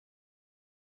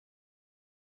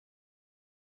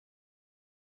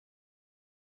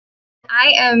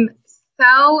I am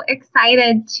so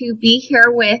excited to be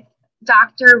here with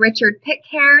Dr. Richard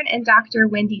Pitcairn and Dr.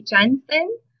 Wendy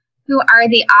Jensen, who are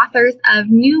the authors of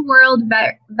New World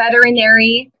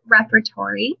Veterinary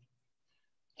Repertory.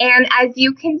 And as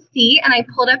you can see, and I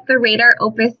pulled up the Radar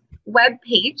Opus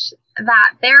webpage,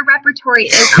 that their repertory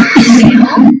is on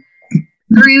sale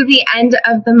through the end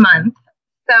of the month.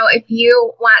 So if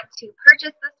you want to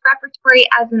purchase this repertory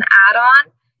as an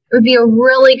add-on, it would be a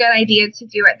really good idea to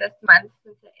do it this month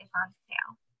since it is on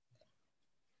sale.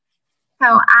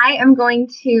 So I am going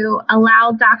to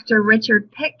allow Dr.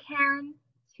 Richard Pitcairn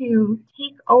to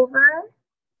take over.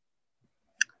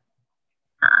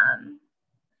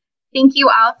 Thank you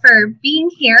all for being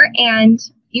here, and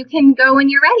you can go when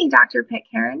you're ready, Dr.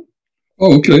 Pitcairn.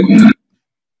 Oh, okay.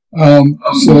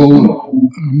 So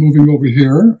moving over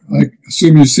here, I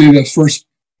assume you see that first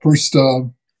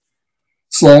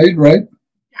slide, right?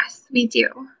 Yes, we do.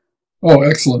 Oh,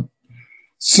 excellent.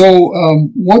 So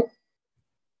what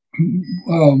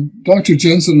Dr.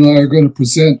 Jensen and I are going to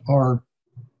present our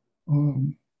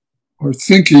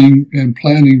thinking and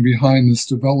planning behind this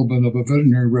development of a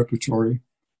veterinary repertory.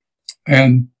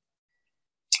 And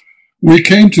we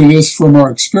came to this from our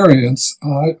experience.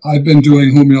 I've been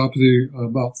doing homeopathy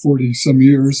about 40-some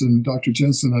years, and Dr.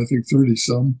 Jensen, I think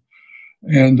 30-some.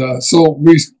 And so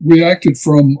we acted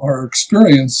from our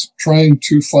experience trying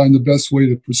to find the best way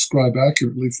to prescribe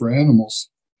accurately for animals.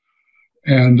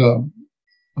 And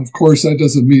of course, that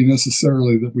doesn't mean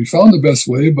necessarily that we found the best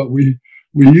way, but we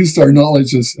used our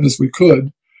knowledge as we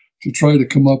could to try to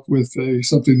come up with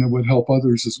something that would help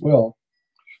others as well.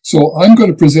 So I'm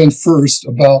going to present first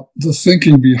about the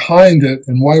thinking behind it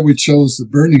and why we chose the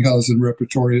Berningshausen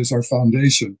repertory as our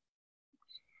foundation.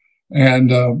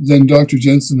 And then Dr.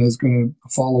 Jensen is going to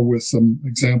follow with some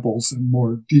examples and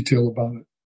more detail about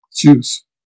its use.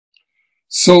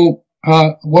 So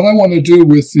what I want to do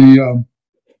with the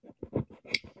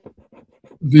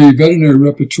veterinary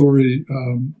repertory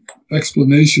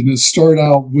explanation is start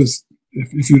out with,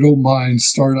 if you don't mind,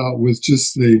 start out with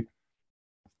just the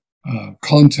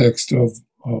context of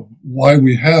why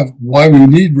we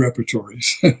need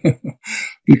repertories.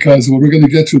 Because when we're going to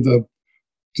get to the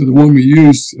one we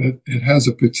use, it has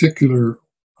a particular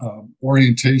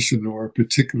orientation or a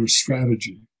particular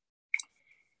strategy.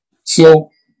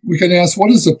 So we can ask, what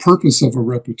is the purpose of a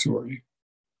repertory?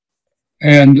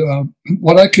 And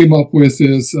what I came up with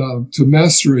is to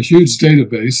master a huge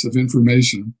database of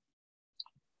information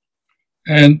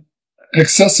and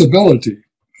accessibility,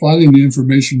 finding the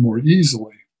information more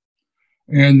easily.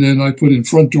 And then I put in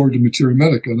front door to Materia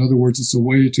Medica. In other words, it's a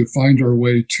way to find our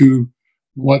way to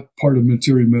what part of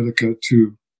Materia Medica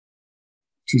to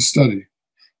study.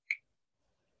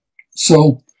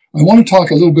 So I want to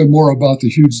talk a little bit more about the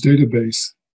huge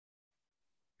database.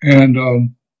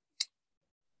 And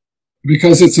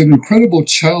because it's an incredible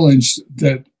challenge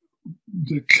that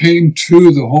came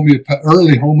to the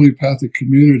early homeopathic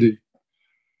community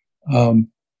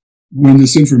when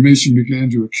this information began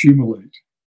to accumulate.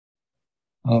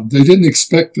 They didn't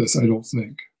expect this, I don't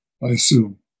think, I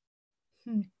assume.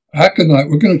 Aconite,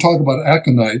 we're going to talk about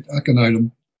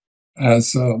aconitum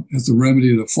as the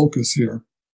remedy to focus here.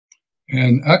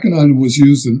 And aconitum was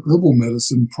used in herbal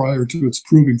medicine prior to its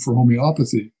proving for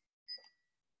homeopathy.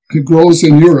 It grows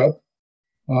in Europe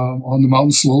on the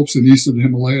mountain slopes and east of the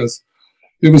Himalayas.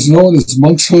 It was known as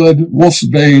monk's hood, wolf's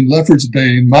bane, leopard's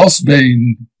bane, mouse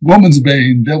bane, woman's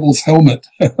bane, devil's helmet,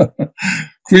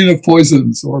 queen of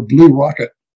poisons, or blue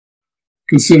rocket,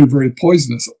 considered very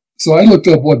poisonous. So I looked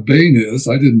up what bane is.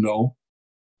 I didn't know.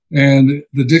 And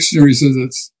the dictionary says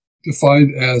it's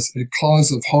defined as a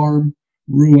cause of harm,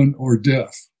 ruin, or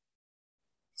death.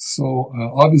 So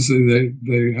obviously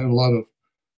they had a lot of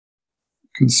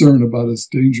concern about its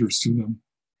dangers to them.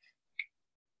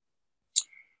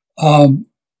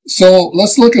 So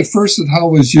let's look at first at how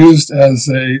it was used as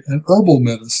an herbal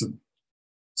medicine.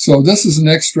 So this is an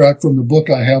extract from the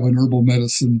book I have on herbal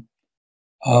medicine,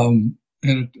 and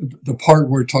the part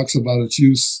where it talks about its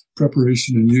use,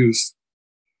 preparation, and use.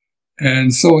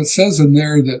 And so it says in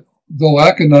there that though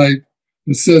aconite,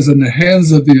 it says in the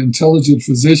hands of the intelligent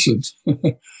physician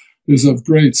is of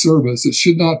great service, it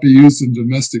should not be used in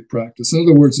domestic practice. In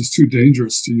other words, it's too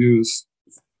dangerous to use.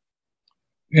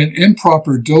 In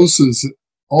improper doses,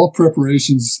 all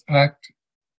preparations act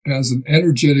as an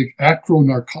energetic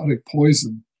acronarcotic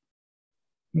poison,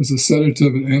 as a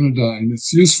sedative and anodyne.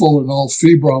 It's useful in all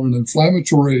febrile and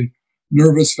inflammatory,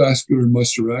 nervous, vascular, and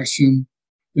muscular action.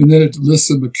 And then it lists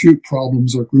some acute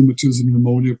problems like rheumatism,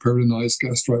 pneumonia, peritonitis,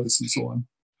 gastritis, and so on.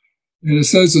 And it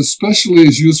says especially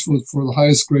is useful for the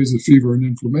highest grades of fever and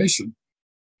inflammation.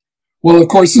 Well, of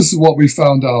course, this is what we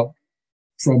found out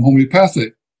from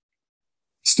homeopathic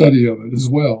study of it as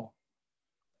well.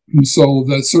 And so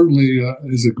that certainly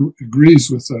agrees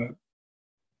with that.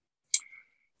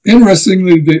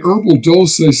 Interestingly, the herbal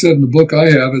dose, they said in the book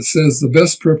I have, it says the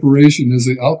best preparation is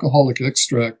the alcoholic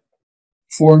extract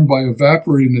formed by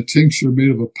evaporating a tincture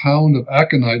made of a pound of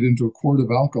aconite into a quart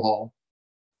of alcohol.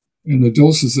 And the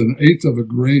dose is 1/8 of a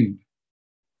grain,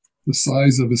 the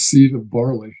size of a seed of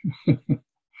barley.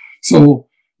 So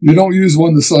you don't use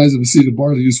one the size of a seed of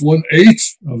barley, use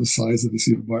 1/8 of the size of a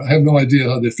seed of barley. I have no idea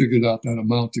how they figured out that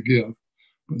amount to give,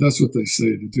 but that's what they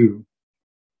say to do.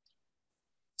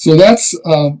 So that's,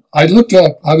 I looked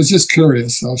up, I was just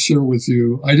curious, I'll share with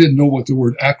you. I didn't know what the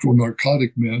word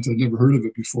acronarcotic meant. I'd never heard of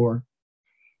it before.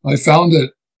 I found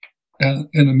it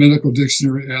in a medical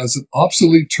dictionary as an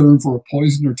obsolete term for a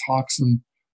poison or toxin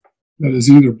that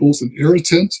is either both an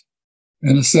irritant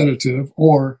and a sedative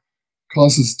or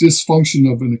causes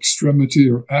dysfunction of an extremity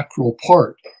or acral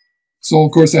part. So,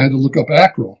 of course, I had to look up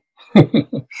acral.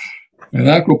 An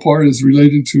acral part is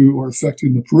related to or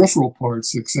affecting the peripheral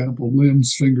parts, example,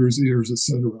 limbs, fingers, ears,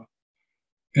 etc.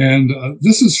 And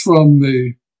this is from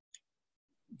the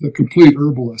Complete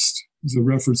Herbalist, is a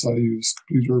reference I use,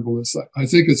 Complete Herbalist. I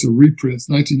think it's a reprint, it's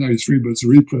 1993, but it's a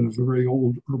reprint of a very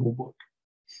old herbal book.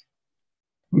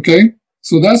 Okay,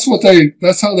 so that's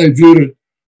how they viewed it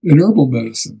in herbal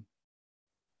medicine.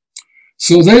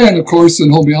 So then, of course, in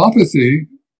homeopathy,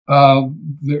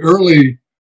 the early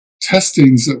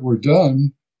testings that were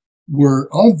done were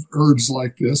of herbs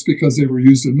like this because they were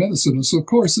used in medicine. And so, of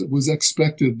course, it was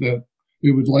expected that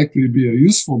it would likely be a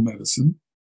useful medicine.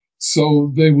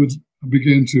 So they would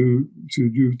begin to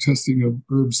do testing of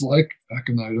herbs like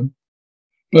aconitum.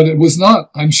 But it was not,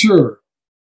 I'm sure,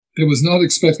 it was not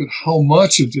expected how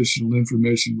much additional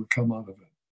information would come out of it.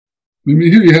 I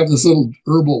mean, here you have this little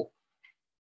herbal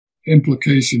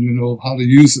implication, you know, of how to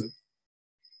use it,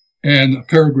 and a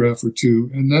paragraph or two.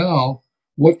 And now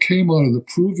what came out of the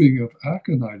proving of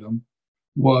aconitum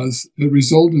was it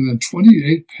resulted in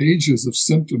 28 pages of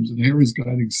symptoms in Harry's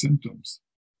Guiding Symptoms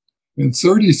and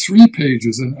 33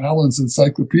 pages in Allen's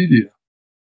Encyclopedia,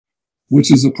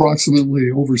 which is approximately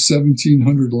over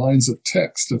 1,700 lines of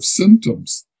text of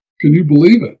symptoms. Can you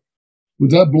believe it?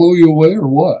 Would that blow you away or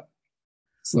what?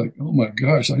 It's like, oh my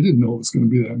gosh, I didn't know it was going to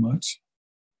be that much.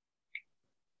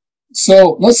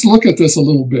 So let's look at this a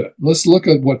little bit. Let's look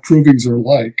at what provings are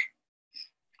like,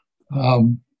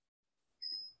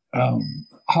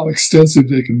 how extensive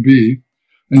they can be.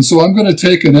 And so I'm going to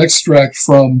take an extract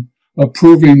from a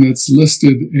proving that's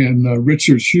listed in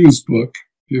Richard Hughes' book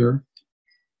here.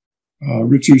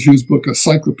 Richard Hughes' book,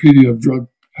 Encyclopedia of Drug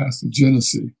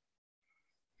Pathogenesis.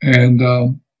 And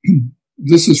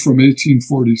this is from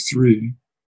 1843.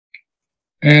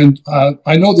 And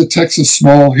I know the text is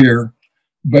small here,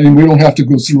 but we don't have to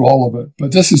go through all of it.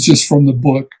 But this is just from the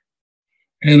book.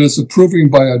 And it's a proving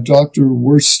by a Dr.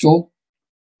 Wurstel,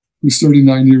 who's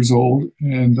 39 years old.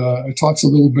 And it talks a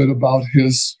little bit about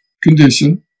his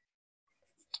condition.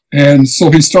 And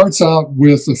so he starts out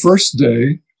with the first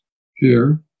day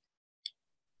here,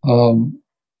 the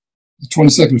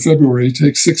 22nd of February, he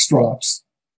takes 6 drops.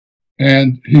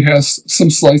 And he has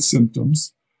some slight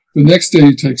symptoms. The next day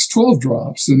he takes 12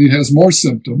 drops, and he has more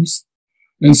symptoms.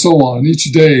 And so on.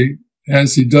 Each day,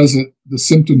 as he does it, the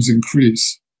symptoms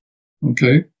increase.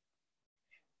 Okay?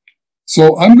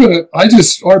 So I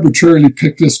just arbitrarily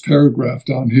picked this paragraph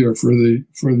down here for the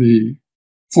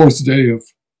 4th day of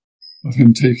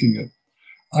him taking it.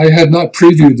 I had not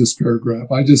previewed this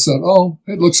paragraph. I just said, oh,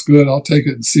 it looks good. I'll take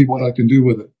it and see what I can do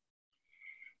with it.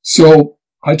 So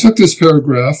I took this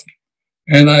paragraph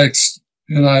and I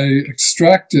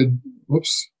extracted,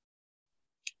 whoops.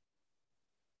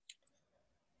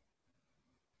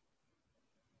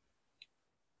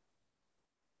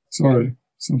 Sorry,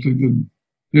 something didn't,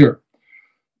 here.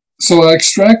 So I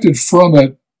extracted from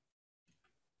it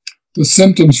the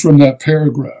symptoms from that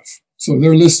paragraph. So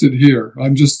they're listed here.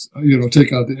 I'm just,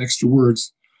 take out the extra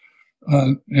words.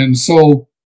 And so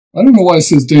I don't know why it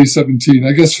says day 17.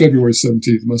 I guess February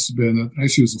 17th must have been.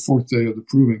 Actually, it was the 4th day of the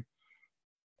proving.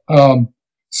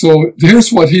 So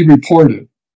here's what he reported.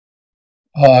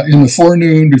 In the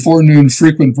forenoon, before noon,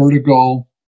 frequent vertigo.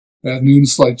 At noon,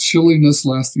 slight chilliness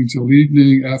lasting till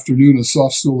evening. Afternoon, a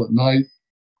soft stool at night.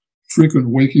 Frequent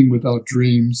waking without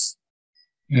dreams.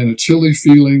 And a chilly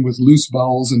feeling with loose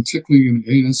bowels and tickling in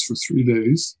the anus for 3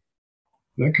 days.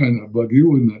 That kind of bug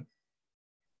you, wouldn't it?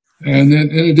 And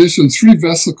then, in addition, 3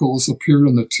 vesicles appeared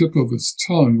on the tip of his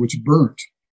tongue, which burnt.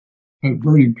 Had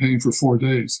burning pain for 4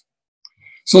 days.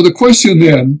 So the question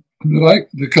then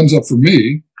that comes up for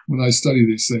me when I study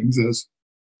these things is,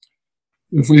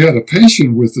 if we had a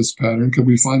patient with this pattern, could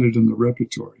we find it in the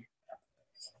repertory?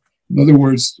 In other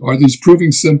words, are these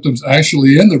proving symptoms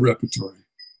actually in the repertory?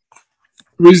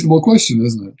 Reasonable question,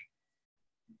 isn't it?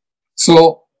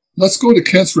 So let's go to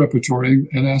Kent's repertory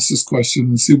and ask this question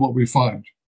and see what we find.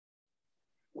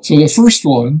 So the first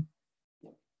one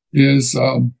is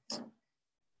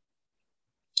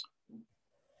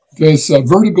this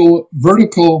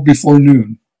vertical before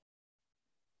noon.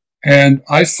 And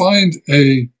I find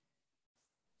a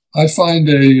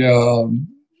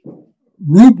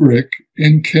rubric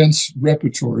in Kent's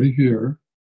repertory here,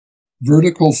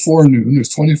 vertical forenoon. There's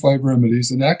 25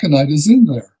 remedies, and aconite is in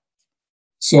there.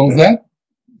 So that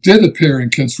did appear in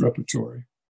Kent's repertory.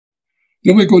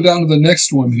 Then we go down to the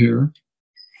next one here,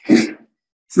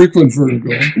 frequent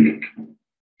vertigo,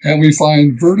 and we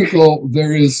find vertigo.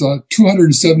 There is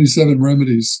 277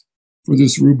 remedies for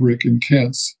this rubric in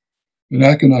Kent's, and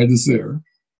aconite is there.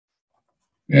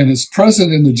 And it's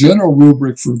present in the general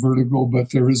rubric for vertigo,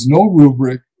 but there is no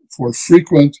rubric for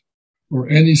frequent or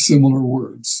any similar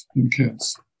words in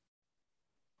Kent's.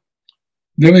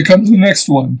 Then we come to the next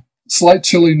one, slight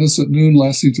chilliness at noon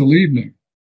lasting till evening.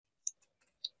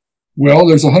 Well,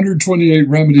 there's 128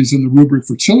 remedies in the rubric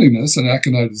for chilliness, and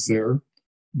aconite is there,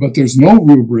 but there's no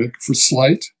rubric for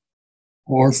slight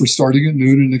or for starting at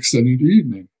noon and extending to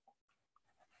evening.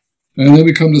 And then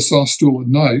we come to soft stool at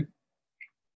night.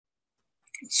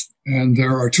 And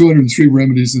there are 203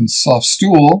 remedies in soft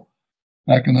stool,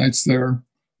 aconite's there,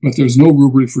 but there's no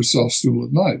rubric for soft stool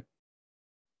at night.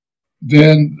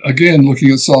 Then, again,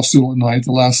 looking at soft stool at night,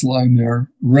 the last line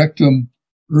there, rectum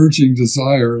urging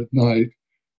desire at night,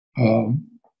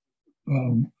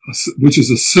 which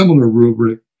is a similar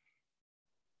rubric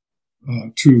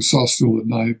to soft stool at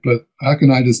night, but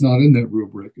aconite is not in that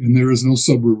rubric, and there is no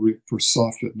sub-rubric for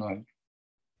soft at night,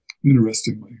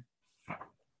 interestingly.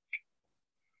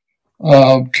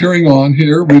 Carrying on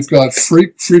here, we've got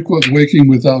frequent waking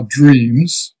without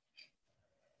dreams.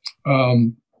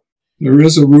 There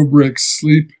is a rubric,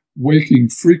 sleep, waking,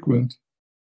 frequent.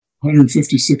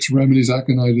 156 remedies,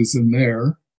 aconite is in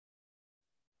there.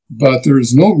 But there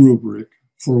is no rubric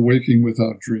for waking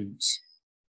without dreams.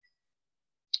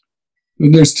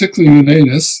 Then there's tickling in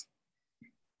anus.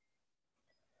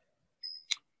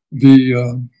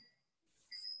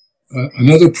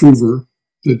 Another prover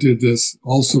that did this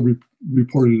also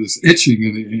reported as itching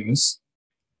in the anus.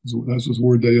 That was the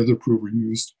word the other prover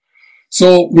used.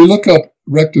 So we look up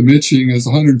rectum itching as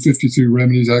 153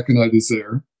 remedies, aconite is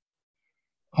there.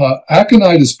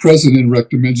 Aconite is present in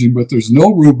rectum itching, but there's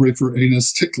no rubric for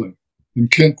anus tickling. And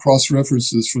Kent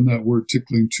cross-references from that word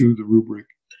tickling to the rubric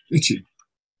itching.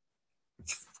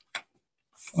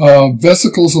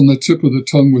 Vesicles on the tip of the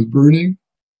tongue with burning.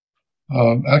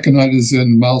 Aconite is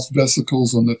in mouth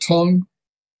vesicles on the tongue.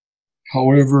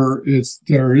 However,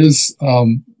 there is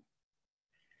the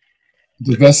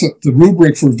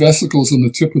rubric for vesicles on the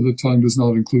tip of the tongue does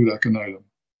not include aconitum.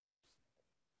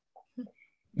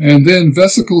 And then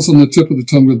vesicles on the tip of the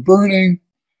tongue with burning.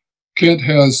 Kent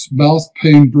has mouth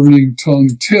pain, burning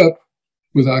tongue tip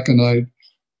with aconite,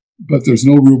 but there's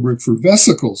no rubric for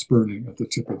vesicles burning at the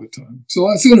tip of the tongue. So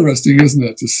that's interesting, isn't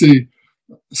it, to see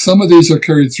some of these are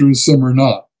carried through, some are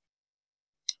not.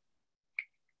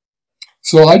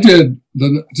 So I did,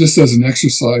 just as an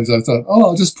exercise, I thought,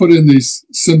 I'll just put in these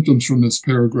symptoms from this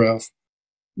paragraph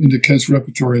into Kent's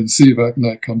repertory and see if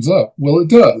aconite comes up. Well, it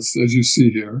does, as you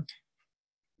see here.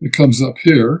 It comes up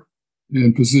here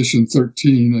in position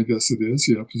 13, I guess it is.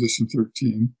 Yeah, position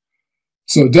 13.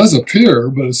 So it does appear,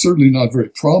 but it's certainly not very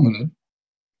prominent.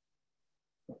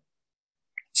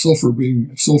 Sulfur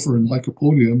and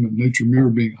lycopodium and nature mirror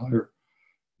being higher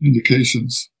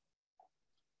indications.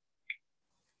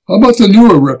 How about the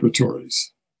newer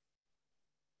repertories?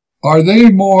 Are they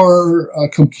more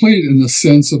complete in the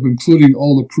sense of including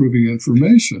all the proving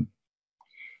information?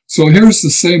 So here's the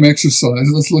same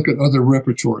exercise. Let's look at other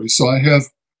repertories. So I have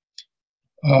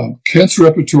Kent's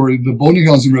repertory, the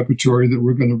Bonninghausen repertory that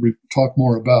we're going to talk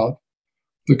more about,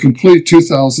 the complete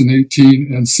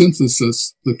 2018 and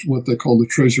synthesis, what they call the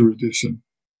treasure edition.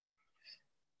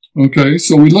 Okay,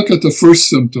 so we look at the first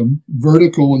symptom,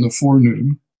 vertigo in the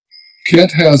forenoon.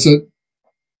 Kent has it.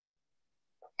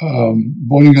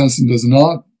 Bonninghausen does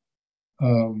not.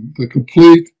 The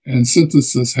complete and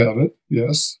synthesis have it,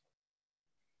 yes.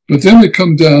 But then we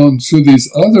come down to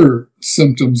these other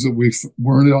symptoms that we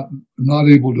were not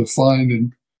able to find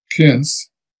in Kent's,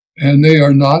 and they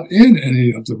are not in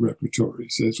any of the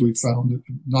repertories, as we found it.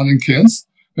 Not in Kent's,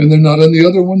 and they're not in the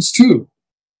other ones too.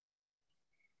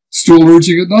 Stool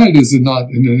urging at night is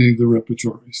not in any of the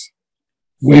repertories.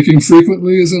 Waking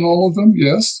frequently is in all of them,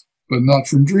 yes, but not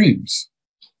from dreams.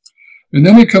 And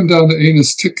then we come down to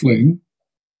anus tickling.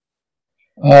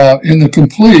 In the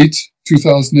complete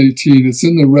 2018, it's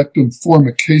in the rectum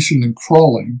formication and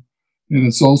crawling, and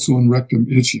it's also in rectum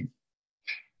itching.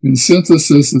 In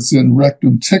synthesis, it's in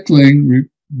rectum tickling,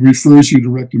 refers you to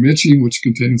rectum itching, which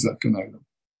contains aconitum.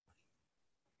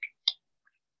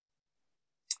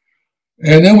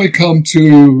 And then we come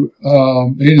to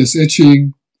anus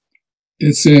itching.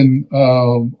 It's in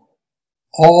all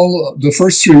the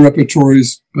first three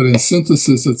repertories, but in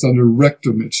synthesis, it's under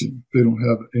rectum itching. They don't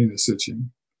have anus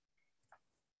itching.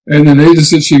 And in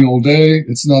anus itching all day,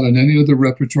 it's not in any of the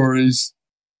repertories.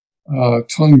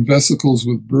 Tongue vesicles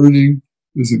with burning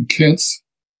is in Kent's,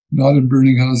 not in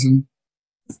Berninghazen.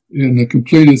 In the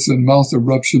complete, it's in mouth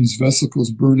eruptions,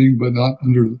 vesicles burning, but not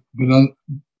under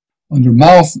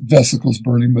mouth vesicles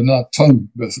burning, but not tongue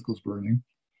vesicles burning.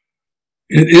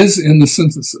 It is in the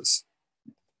synthesis.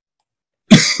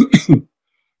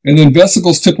 And then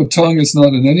vesicles tip of tongue, it's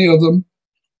not in any of them.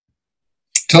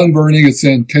 Tongue burning, it's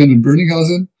in Kent and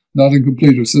Berninghazen, not in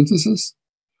complete or synthesis.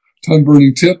 Tongue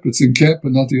burning tip, it's in Kent,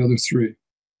 but not the other three.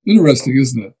 Interesting,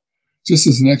 isn't it? Just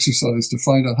as an exercise to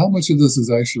find out how much of this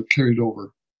is actually carried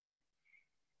over.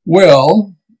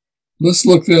 Well, let's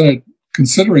look then at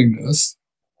considering this,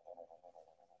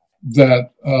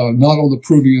 that not all the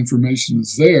proving information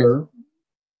is there.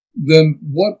 Then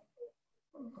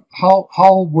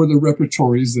how were the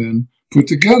repertories then put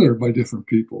together by different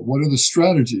people? What are the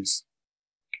strategies?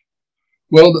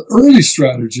 Well, the early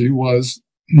strategy was,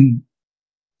 I'm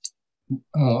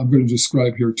going to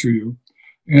describe here to you.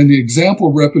 And the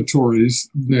example repertories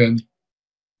then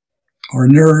are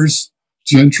Ners,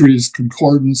 Gentry's,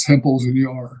 Concordance, Hempel's, and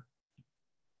Yar.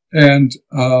 And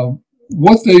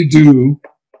what they do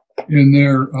in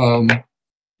their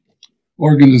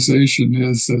organization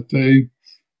is that they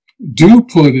do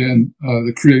put in,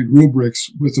 they create rubrics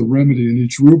with a remedy in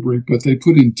each rubric, but they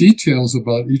put in details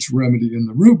about each remedy in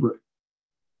the rubric.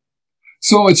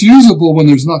 So it's usable when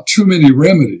there's not too many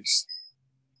remedies.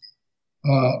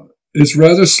 It's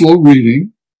rather slow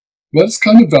reading, but it's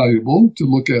kind of valuable to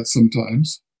look at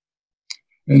sometimes.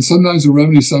 And sometimes the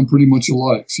remedies sound pretty much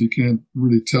alike, so you can't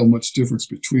really tell much difference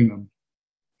between them.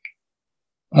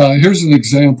 Here's an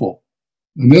example.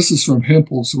 And this is from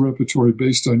Hempel's repertory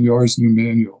based on Yar's new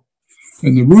manual.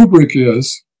 And the rubric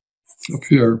is, up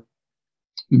here,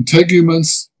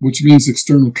 integuments, which means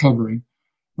external covering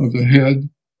of the head,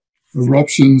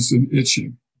 eruptions, and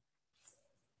itching.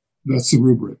 That's the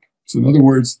rubric. So in other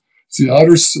words, it's the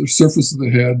outer surface of the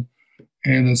head,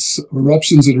 and it's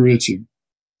eruptions that are itching.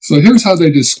 So here's how they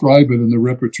describe it in the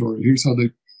repertory. Here's how they,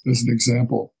 as an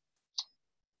example.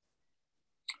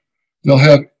 They'll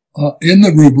have, in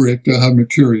the rubric, they'll have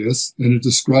mercurius, and it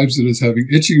describes it as having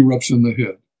itching eruption on the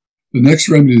head. The next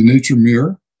remedy is nature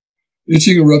mirror,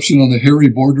 itching eruption on the hairy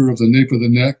border of the nape of the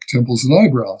neck, temples, and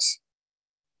eyebrows.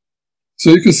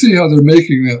 So you can see how they're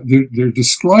making that, they're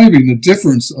describing the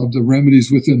difference of the remedies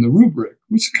within the rubric,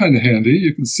 which is kind of handy.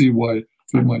 You can see why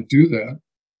they might do that.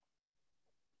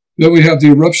 Then we have the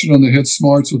eruption on the head,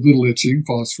 smarts with little itching,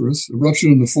 phosphorus.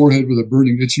 Eruption on the forehead with a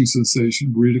burning itching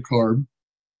sensation, burrita carb.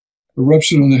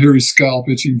 Eruption on the hairy scalp,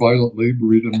 itching violently,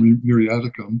 burrita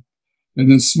muriaticum. And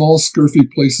then small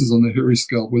scurfy places on the hairy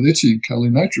scalp with itching,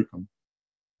 calinitricum.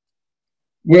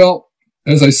 Well,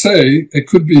 as I say, it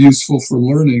could be useful for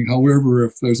learning. However,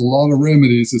 if there's a lot of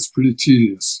remedies, it's pretty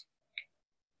tedious.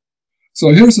 So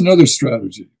here's another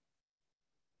strategy.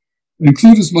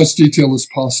 Include as much detail as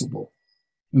possible.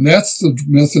 And that's the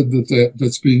method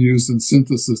that's being used in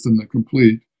synthesis and the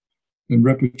complete and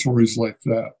repertories like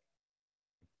that.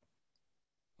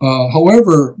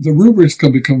 However, the rubrics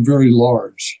can become very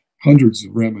large, hundreds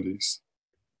of remedies.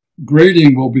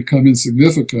 Grading will become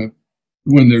insignificant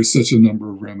when there's such a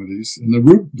number of remedies. And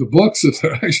the books, if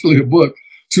they're actually a book,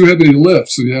 too heavy to lift,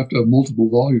 so you have to have multiple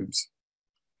volumes.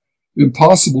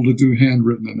 Impossible to do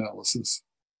handwritten analysis.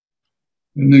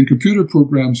 And then computer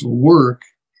programs will work,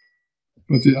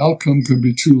 but the outcome can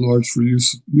be too large for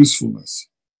usefulness.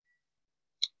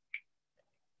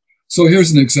 So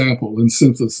here's an example in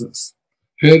synthesis.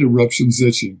 Head eruptions,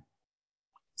 itching.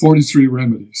 43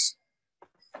 remedies.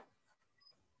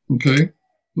 Okay,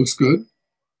 looks good.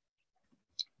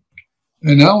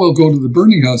 And now we'll go to the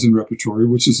Berninghazen repertory,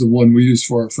 which is the one we use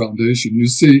for our foundation. You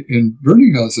see, in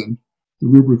Berninghazen, the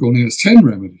rubric only has 10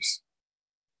 remedies.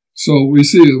 So we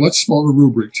see a much smaller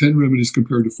rubric, 10 remedies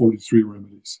compared to 43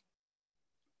 remedies.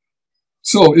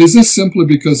 So is this simply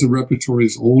because the repertory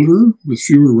is older with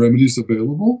fewer remedies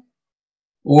available?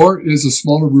 Or is a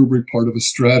smaller rubric part of a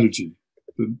strategy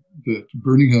that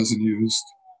Berninghazen used,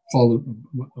 followed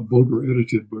a Boger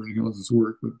edited Berninghazen's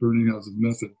work, but Berninghazen's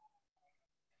method?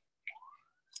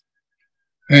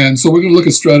 And so we're going to look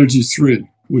at strategy 3,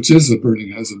 which is the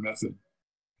Birninghausen method.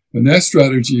 And that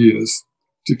strategy is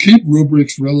to keep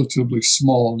rubrics relatively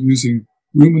small using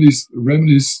remedies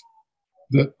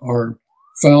that are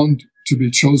found to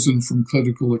be chosen from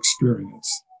clinical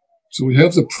experience. So we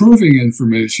have the proving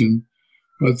information,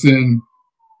 but then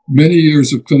many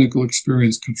years of clinical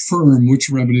experience confirm which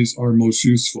remedies are most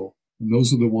useful. And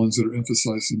those are the ones that are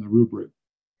emphasized in the rubric.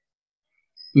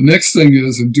 The next thing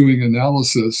is, in doing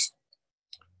analysis,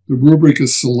 the rubric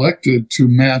is selected to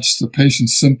match the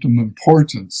patient's symptom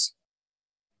importance.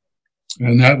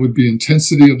 And that would be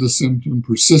intensity of the symptom,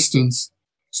 persistence,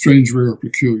 strange, rare, or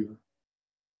peculiar.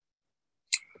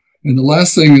 And the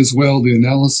last thing as well, the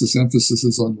analysis emphasis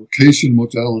is on location,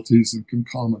 modalities, and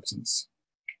concomitants.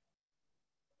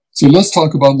 So let's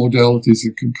talk about modalities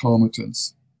and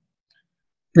concomitants.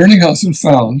 Birninghausen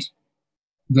found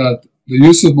that the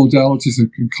use of modalities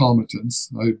and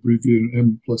concomitants, I abbreviate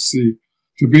M+C,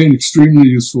 to be an extremely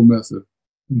useful method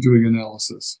in doing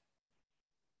analysis.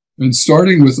 And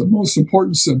starting with the most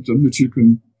important symptom that you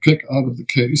can pick out of the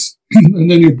case, and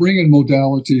then you bring in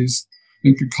modalities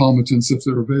and concomitants if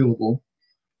they're available,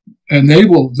 and they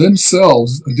will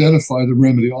themselves identify the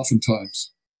remedy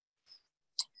oftentimes.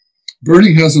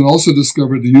 Birninghausen also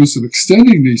discovered the use of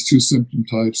extending these two symptom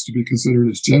types to be considered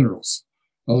as generals.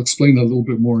 I'll explain that a little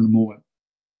bit more in a moment.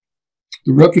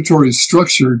 The repertory is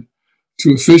structured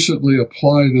to efficiently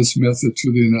apply this method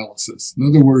to the analysis. In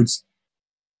other words,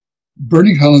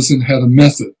 Birninghausen had a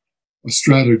method, a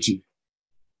strategy,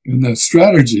 and that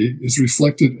strategy is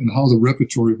reflected in how the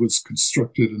repertory was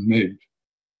constructed and made.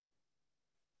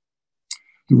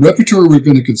 The repertory we're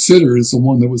going to consider is the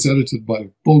one that was edited by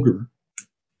Boger.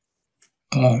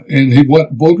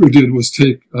 What Boger did was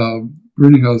take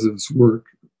Birninghausen's work,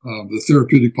 the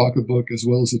Therapeutic Pocketbook, as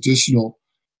well as additional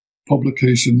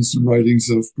publications and writings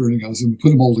of Birninghausen, and put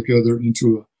them all together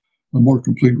into a more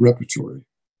complete repertory.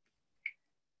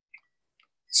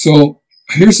 So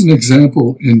here's an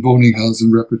example in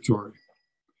Birninghausen repertory.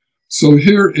 So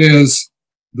here is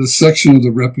the section of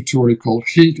the repertory called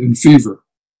heat and fever.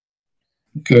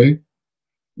 Okay?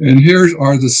 And here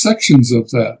are the sections of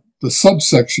that, the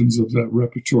subsections of that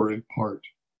repertory part.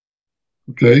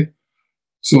 Okay?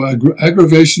 So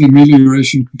aggravation,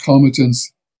 amelioration,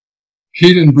 concomitants,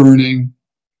 heat and burning,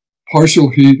 partial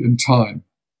heat, and time.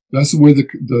 That's the way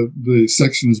the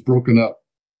section is broken up.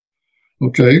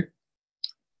 Okay?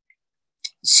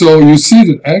 So you see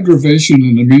that aggravation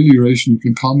and amelioration and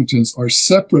concomitants are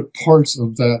separate parts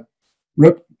of that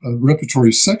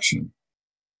repertory section.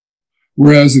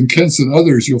 Whereas in Kent's and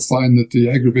others, you'll find that the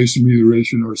aggravation and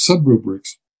amelioration are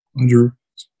subrubrics under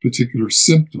particular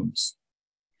symptoms.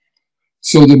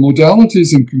 So the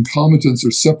modalities and concomitants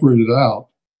are separated out,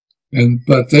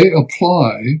 but they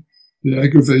apply, the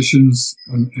aggravations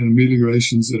and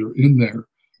ameliorations that are in there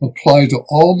apply to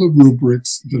all the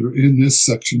rubrics that are in this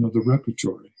section of the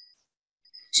repertory.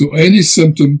 So any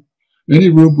symptom, any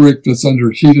rubric that's under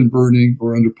heat and burning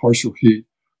or under partial heat,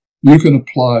 you can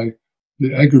apply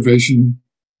the aggravation,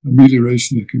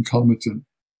 amelioration, and concomitant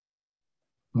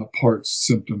parts,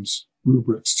 symptoms,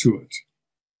 rubrics to it.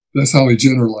 That's how he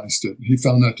generalized it. He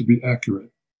found that to be accurate.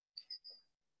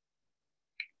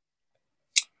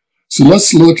 So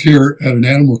let's look here at an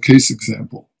animal case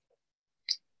example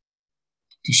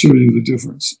to show you the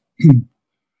difference.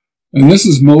 And this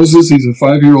is Moses. He's a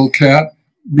 5-year-old cat,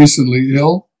 recently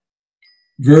ill,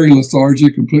 very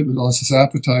lethargic, completely lost his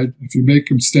appetite. If you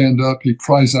make him stand up, he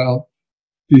cries out.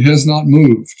 He has not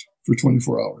moved for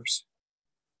 24 hours.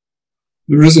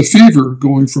 There is a fever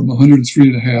going from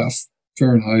 103.5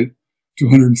 Fahrenheit to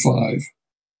 105.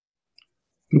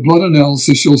 The blood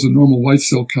analysis shows a normal white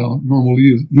cell count, normal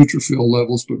neutrophil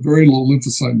levels, but very low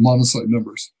lymphocyte and monocyte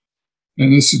numbers.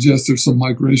 And this suggests there's some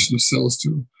migration of cells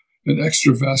to an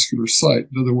extravascular site.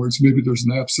 In other words, maybe there's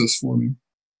an abscess forming.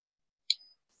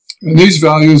 And these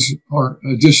values are,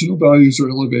 additional values are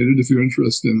elevated if you're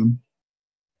interested in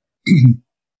them.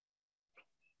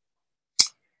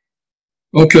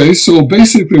 Okay, so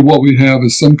basically what we have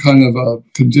is some kind of a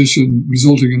condition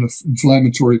resulting in an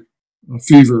inflammatory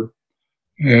fever,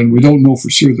 and we don't know for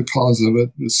sure the cause of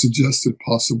it. It suggested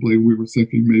possibly we were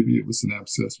thinking maybe it was an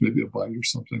abscess, maybe a bite or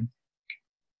something.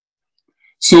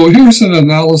 So here's an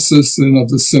analysis then of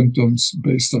the symptoms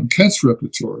based on Kent's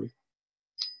repertory.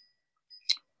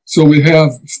 So we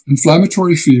have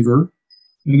inflammatory fever,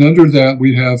 and under that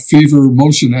we have fever,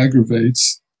 motion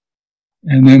aggravates,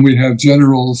 and then we have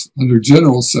generals, under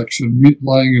general section,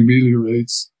 lying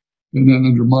ameliorates, and then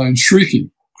under mind, shrieking,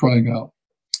 crying out.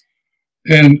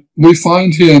 And we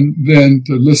find him then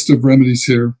the list of remedies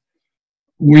here.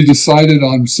 We decided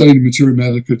on studying materia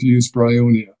medica to use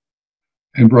bryonia.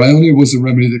 And Bryonia was a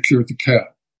remedy that cured the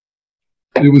cat.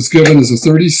 It was given as a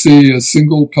 30C, as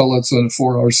single pellets on a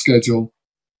 4-hour schedule.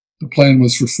 The plan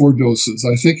was for 4 doses.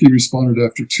 I think he responded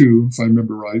after 2, if I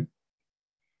remember right.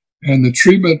 And the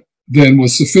treatment then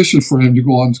was sufficient for him to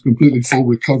go on to completely full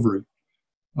recovery,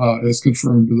 as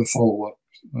confirmed with a follow-up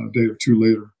a day or 2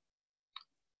 later.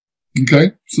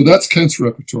 Okay, so that's Kent's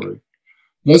repertory.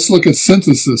 Let's look at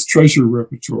synthesis, treasure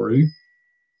repertory.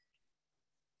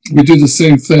 We did the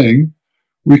same thing.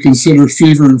 We consider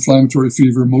fever, inflammatory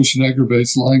fever, motion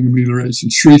aggravates, lying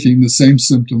amelioration, shrieking, the same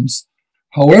symptoms.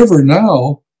 However,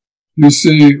 now you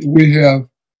see we have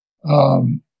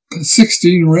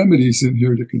 16 remedies in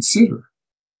here to consider.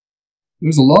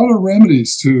 There's a lot of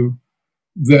remedies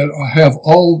that have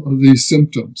all of these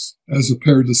symptoms as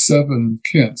compared to 7 in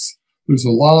Kent's. There's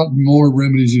a lot more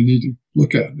remedies you need to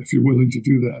look at if you're willing to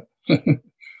do that.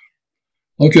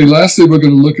 Okay, lastly, we're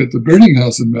going to look at the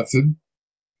Berningshausen method.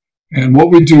 And what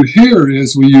we do here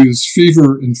is we use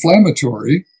fever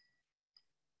inflammatory,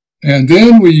 and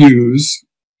then we use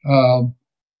modalities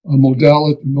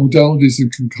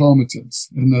and concomitants.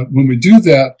 And when we do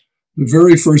that, the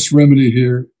very first remedy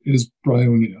here is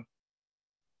Bryonia.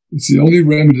 It's the only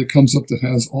remedy that comes up that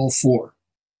has all 4.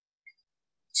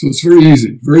 So it's very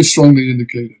easy, very strongly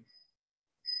indicated.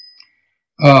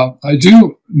 I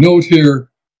do note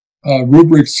here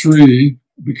rubric 3,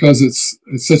 because it's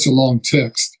such a long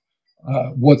text.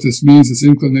 What this means is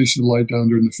inclination to lie down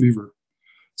during the fever.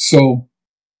 So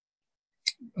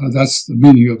that's the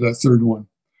meaning of that third one.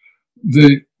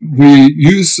 We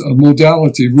use a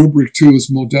modality. Rubric 2 is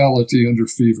modality under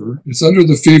fever. It's under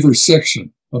the fever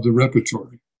section of the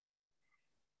repertory.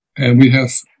 And we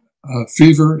have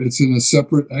fever. It's in a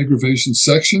separate aggravation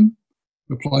section.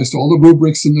 Applies to all the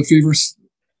rubrics in the fever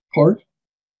part.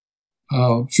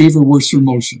 Fever, worse for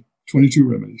motion, 22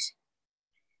 remedies.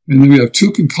 And then we have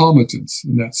 2 concomitants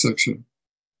in that section.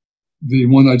 The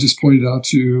one I just pointed out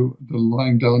to you, the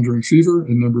lying down during fever,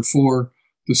 and number 4,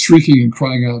 the shrieking and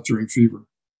crying out during fever.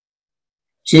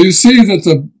 So you see that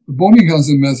the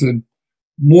Berningshausen method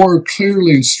more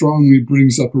clearly and strongly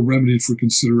brings up a remedy for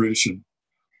consideration.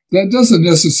 That doesn't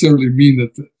necessarily mean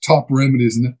that the top remedy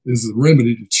is the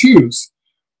remedy to choose,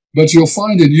 but you'll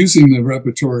find in using the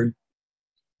repertory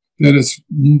that it's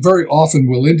very often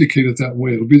will indicate it that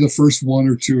way. It'll be the first 1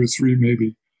 or 2 or 3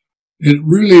 maybe. It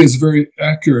really is very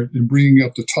accurate in bringing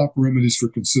up the top remedies for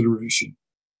consideration.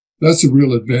 That's a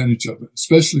real advantage of it,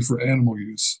 especially for animal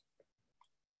use.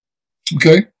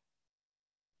 Okay?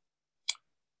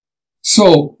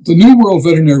 So the New World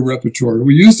Veterinary Repertory,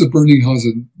 we use the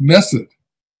Berningshausen method.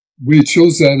 We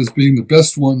chose that as being the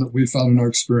best one that we found in our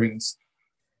experience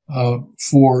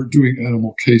for doing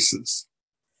animal cases.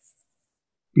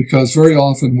 Because very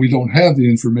often we don't have the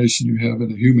information you have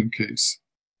in a human case.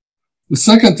 The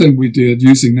second thing we did,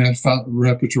 using that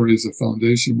repertory as a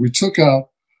foundation, we took out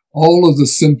all of the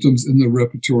symptoms in the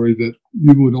repertory that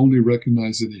you would only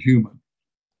recognize in a human.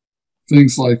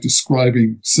 Things like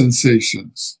describing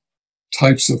sensations,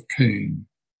 types of pain,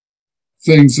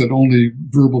 things that only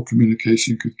verbal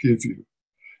communication could give you.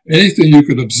 Anything you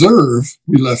could observe,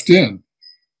 we left in,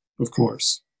 of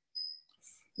course.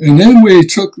 And then we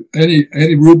took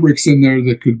any rubrics in there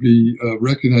that could be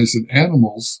recognized in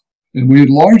animals, and we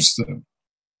enlarged them,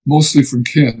 mostly from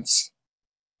Kent's.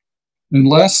 And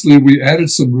lastly, we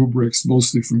added some rubrics,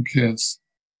 mostly from Kent's,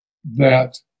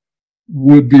 that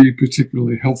would be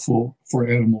particularly helpful for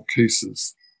animal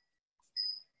cases.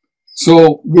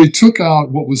 So we took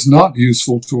out what was not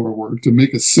useful to our work to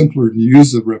make it simpler to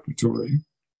use the repertory.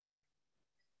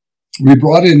 We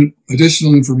brought in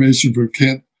additional information from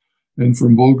Kent and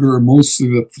from Boger, mostly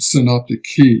the synoptic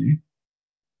key,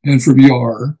 and from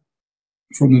Yar,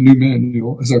 from the new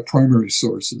manual, as our primary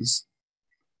sources.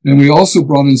 And we also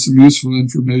brought in some useful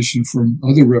information from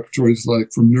other repertories,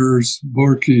 like from Nurse,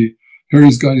 Borky,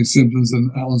 Harry's Guiding Symptoms,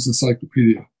 and Allen's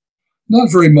Encyclopedia.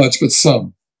 Not very much, but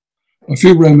some. A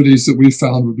few remedies that we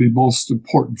found would be most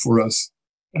important for us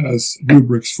as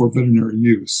rubrics for veterinary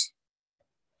use.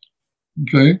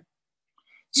 Okay?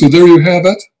 So there you have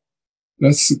it.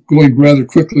 That's going rather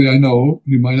quickly, I know.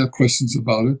 You might have questions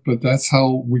about it, but that's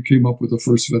how we came up with the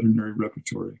first veterinary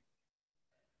repertory.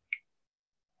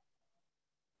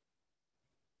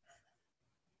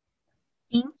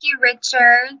 Thank you,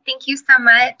 Richard. Thank you so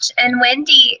much. And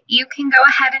Wendy, you can go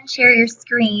ahead and share your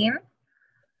screen.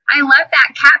 I love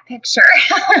that cat picture.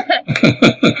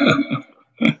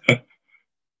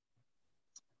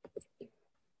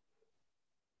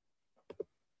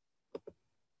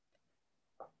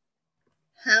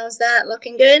 How's that?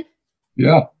 Looking good?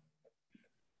 Yeah.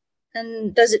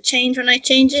 And does it change when I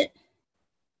change it?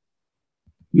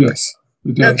 Yes,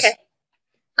 it does. Okay.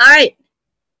 All right.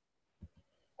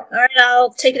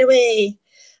 I'll take it away.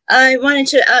 I wanted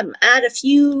to add a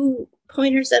few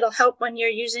pointers that'll help when you're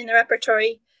using the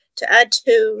repertory to add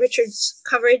to Richard's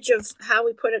coverage of how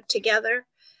we put it together.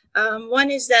 One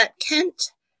is that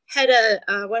Kent had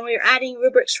when we were adding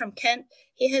rubrics from Kent,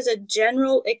 he has a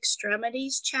general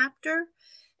extremities chapter.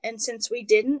 And since we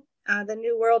didn't, the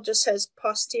New World just has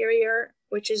posterior,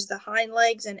 which is the hind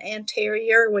legs, and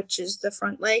anterior, which is the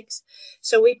front legs.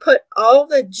 So we put all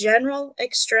the general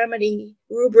extremity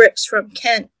rubrics from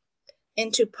Kent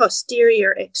into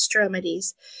posterior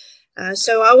extremities.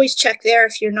 So always check there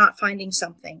if you're not finding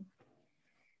something.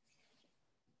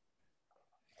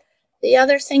 The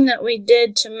other thing that we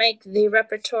did to make the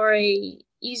repertory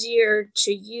easier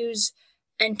to use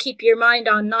and keep your mind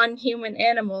on non-human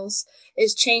animals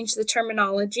is change the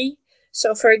terminology.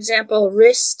 So for example,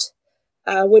 wrist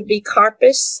would be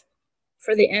carpus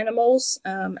for the animals.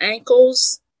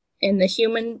 Ankles in the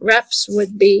human reps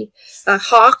would be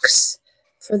hocks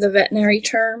for the veterinary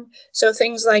term. So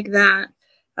things like that.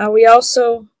 We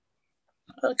also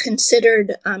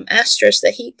considered estrus, the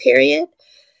heat period,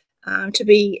 to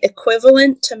be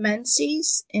equivalent to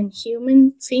menses in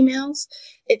human females.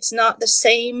 It's not the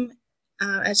same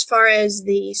as far as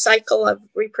the cycle of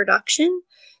reproduction,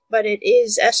 but it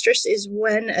is, estrus is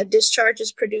when a discharge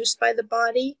is produced by the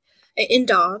body in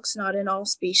dogs, not in all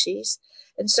species.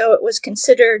 And so it was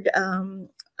considered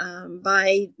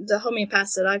by the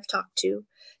homeopaths that I've talked to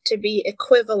be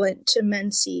equivalent to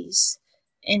menses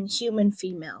in human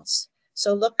females.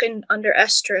 So looking under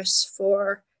estrus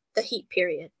for the heat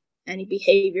period, any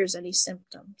behaviors, any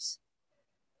symptoms.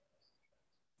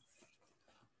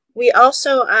 We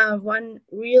also have one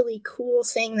really cool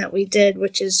thing that we did,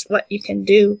 which is what you can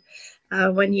do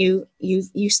when you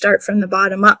start from the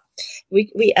bottom up.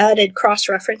 We added cross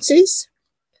references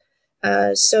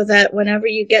so that whenever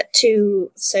you get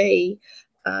to, say,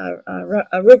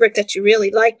 a rubric that you really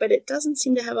like, but it doesn't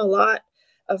seem to have a lot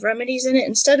of remedies in it,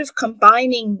 instead of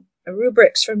combining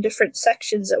rubrics from different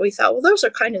sections that we thought, well, those are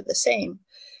kind of the same,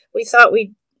 we thought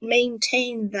we'd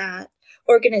maintain that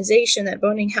organization that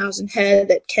Bonninghausen had,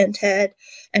 that Kent had,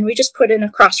 and we just put in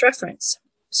a cross-reference.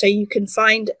 So you can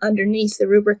find underneath the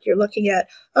rubric you're looking at,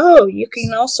 oh, you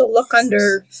can also look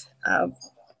under,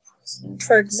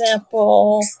 for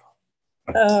example,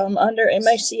 under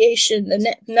emaciation,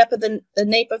 the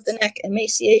nape of the neck,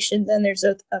 emaciation, then there's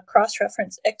a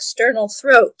cross-reference, external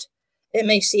throat,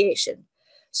 emaciation.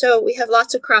 So we have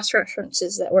lots of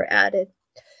cross-references that were added.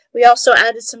 We also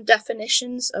added some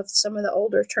definitions of some of the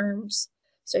older terms,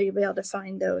 so you'll be able to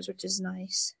find those, which is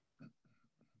nice.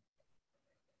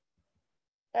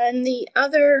 And the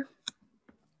other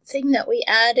thing that we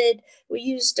added, we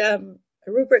used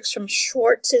rubrics from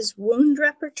Schwartz's wound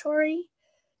repertory.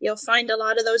 You'll find a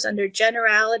lot of those under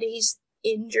generalities,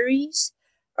 injuries,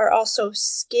 or also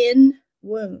skin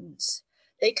wounds.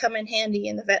 They come in handy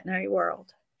in the veterinary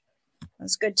world.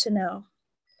 That's good to know.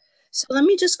 So let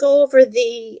me just go over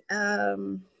the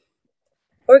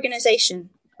organization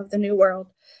of the New World.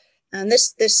 And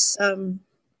this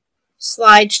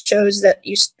slide shows that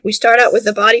we start out with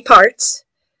the body parts,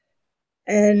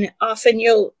 and often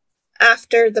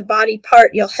after the body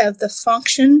part, you'll have the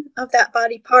function of that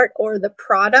body part or the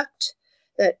product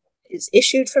that is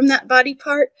issued from that body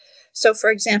part. So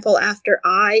for example, after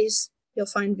eyes, you'll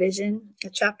find vision. A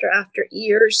chapter after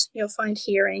ears, you'll find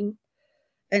hearing,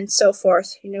 and so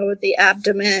forth, with the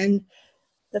abdomen,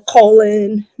 the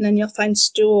colon, and then you'll find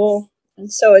stool.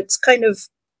 And so it's kind of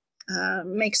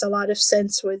makes a lot of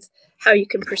sense with how you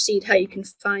can proceed, how you can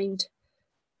find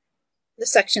the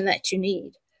section that you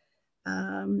need.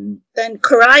 Then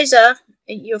coryza,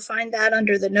 you'll find that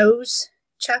under the nose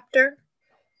chapter,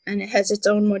 and it has its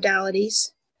own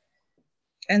modalities.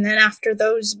 And then after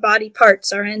those body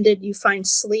parts are ended, you find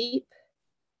sleep,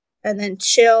 and then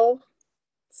chill,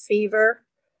 fever,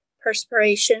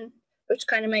 perspiration, which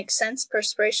kind of makes sense.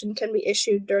 Perspiration can be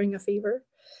issued during a fever.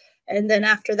 And then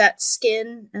after that,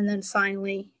 skin, and then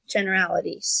finally,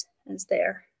 generalities is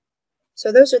there.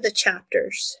 So those are the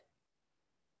chapters.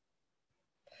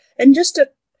 And just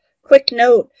a quick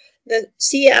note,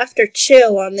 see after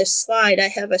chill on this slide, I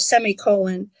have a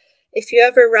semicolon. If you're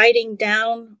ever writing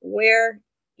down where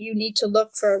you need to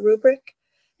look for a rubric,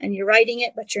 and you're writing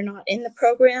it, but you're not in the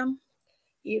program,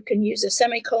 you can use a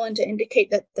semicolon to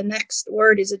indicate that the next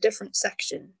word is a different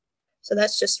section. So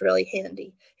that's just really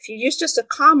handy. If you use just a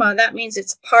comma, that means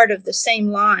it's part of the same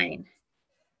line.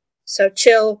 So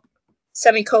chill,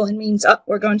 semicolon means, oh,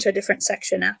 we're going to a different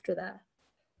section after that.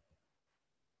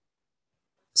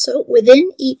 So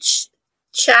within each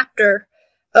chapter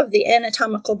of the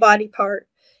anatomical body part,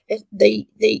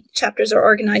 The chapters are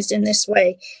organized in this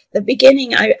way. The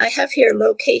beginning, I have here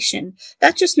location.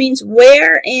 That just means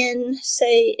where in,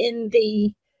 say, in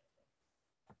the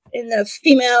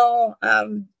female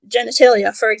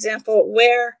genitalia, for example,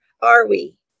 where are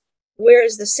we? Where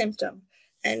is the symptom?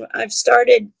 And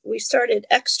we started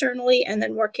externally and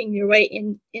then working your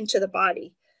way into the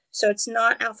body. So it's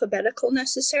not alphabetical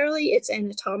necessarily, it's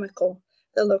anatomical,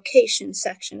 the location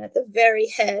section at the very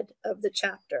head of the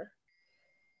chapter.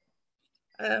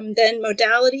 Then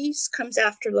modalities comes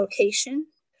after location.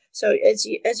 So as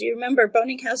you remember,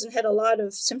 Bonninghausen had a lot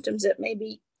of symptoms that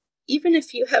maybe, even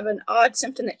if you have an odd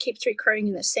symptom that keeps recurring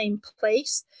in the same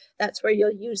place, that's where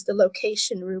you'll use the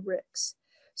location rubrics.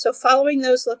 So following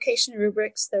those location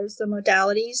rubrics, there's the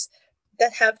modalities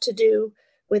that have to do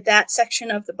with that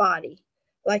section of the body.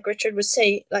 Like Richard was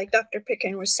saying, like Dr.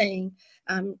 Pitcairn was saying,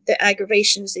 the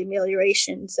aggravations, the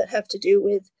ameliorations that have to do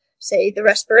with, say, the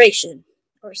respiration,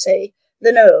 or say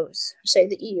the nose, or say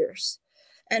the ears.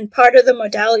 And part of the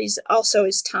modalities also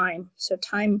is time. So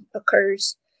time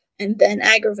occurs, and then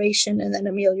aggravation, and then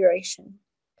amelioration.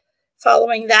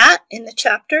 Following that, in the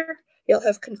chapter, you'll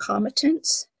have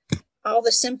concomitants, all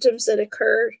the symptoms that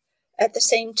occur at the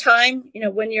same time. You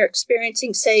know, when you're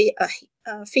experiencing, say,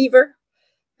 a fever,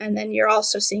 and then you're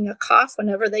also seeing a cough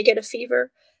whenever they get a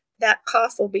fever, that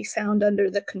cough will be found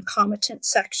under the concomitant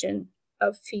section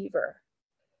of fever.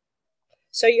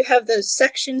 So you have those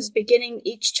sections beginning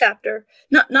each chapter.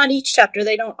 Not each chapter,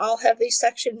 they don't all have these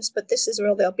sections, but this is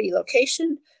where there'll be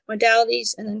location,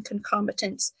 modalities, and then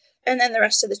concomitants, and then the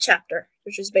rest of the chapter,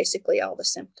 which is basically all the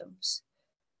symptoms.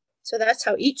 So that's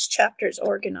how each chapter is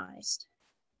organized.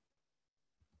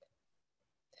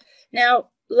 Now,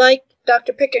 like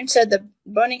Dr. Pitcairn said, the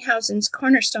Bonninghausen's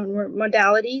cornerstone were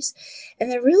modalities,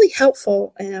 and they're really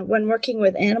helpful when working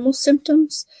with animal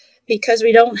symptoms, because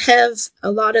we don't have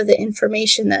a lot of the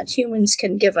information that humans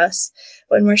can give us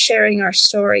when we're sharing our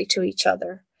story to each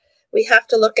other. We have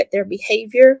to look at their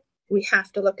behavior. We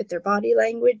have to look at their body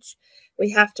language.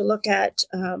 We have to look at,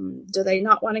 do they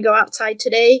not want to go outside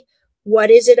today? What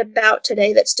is it about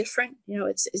today that's different? You know,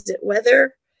 is it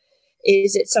weather?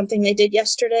 Is it something they did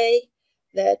yesterday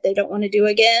that they don't want to do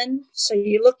again? So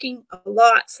you're looking a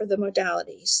lot for the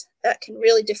modalities that can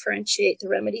really differentiate the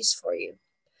remedies for you.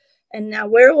 And now,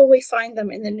 where will we find them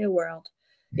in the New World?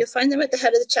 You'll find them at the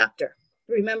head of the chapter.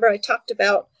 Remember, I talked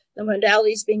about the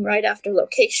modalities being right after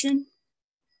location.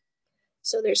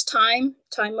 So there's time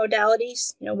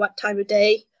modalities, you know, what time of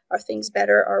day, are things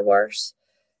better or worse?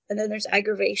 And then there's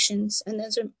aggravations, and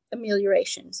there's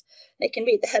ameliorations. They can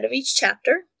be at the head of each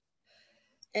chapter.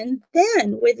 And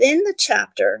then within the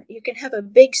chapter, you can have a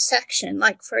big section,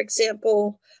 like, for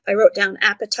example, I wrote down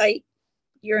appetite,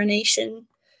 urination.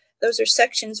 Those are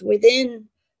sections within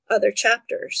other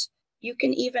chapters. You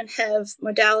can even have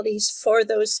modalities for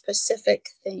those specific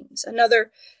things.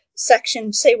 Another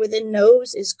section, say within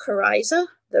nose, is coryza,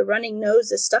 the running nose,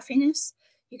 the stuffiness.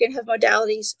 You can have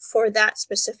modalities for that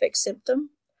specific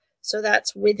symptom. So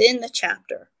that's within the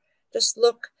chapter. Just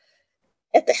look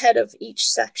at the head of each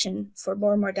section for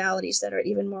more modalities that are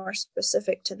even more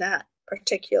specific to that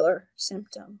particular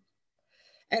symptom.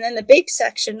 And then the big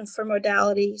section for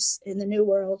modalities in the New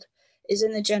World is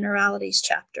in the generalities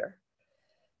chapter.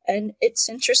 And it's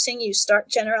interesting, you start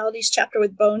generalities chapter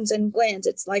with bones and glands.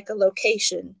 It's like a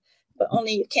location, but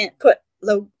only you can't put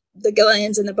the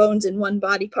glands and the bones in one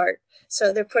body part.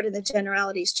 So they're put in the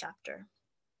generalities chapter.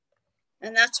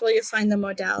 And that's where you'll find the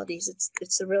modalities.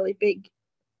 It's a really big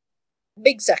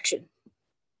section.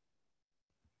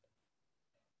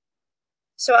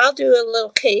 So I'll do a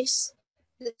little case.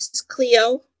 This is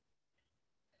Cleo.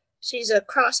 She's a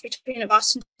cross between a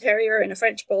Boston Terrier and a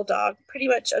French Bulldog, pretty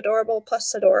much adorable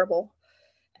plus adorable.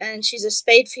 And she's a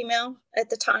spayed female. At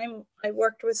the time I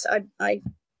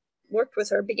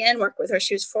began work with her.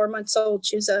 She was 4 months old.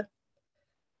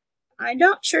 I'm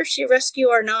not sure if she rescue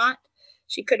or not.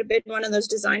 She could have been one of those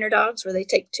designer dogs where they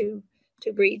take two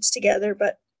breeds together,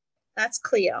 but that's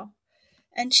Cleo.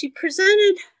 And she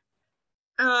presented,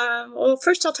 well,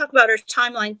 first I'll talk about her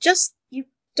timeline. Just, you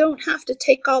don't have to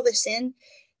take all this in.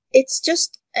 It's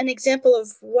just an example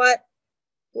of what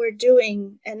we're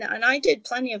doing. And I did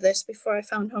plenty of this before I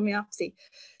found homeopathy.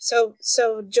 So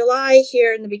July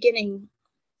here in the beginning,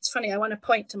 it's funny, I want to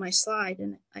point to my slide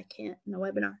and I can't in the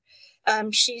webinar.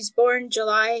 She's born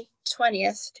July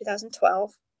 20th,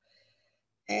 2012.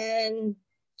 And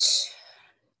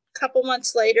a couple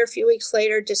months later, a few weeks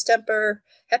later, distemper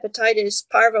hepatitis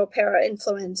parvo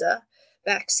parainfluenza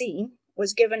vaccine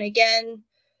was given again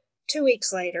 2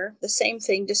 weeks later. The same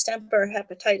thing, distemper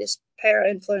hepatitis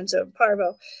parainfluenza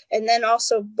parvo, and then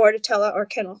also bordetella or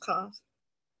kennel cough.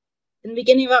 In the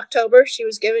beginning of October, she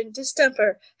was given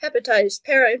distemper, hepatitis,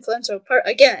 parainfluenza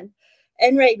again,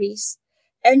 and rabies,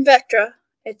 and Vectra,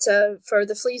 it's for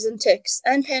the fleas and ticks,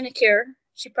 and Panicure.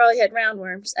 She probably had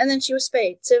roundworms, and then she was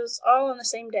spayed. So it was all on the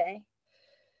same day.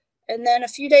 And then a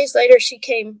few days later, she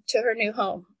came to her new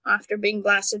home after being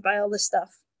blasted by all this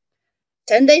stuff.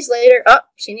 10 days later,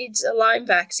 she needs a Lyme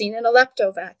vaccine and a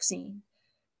lepto vaccine.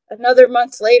 Another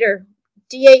month later,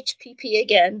 DHPP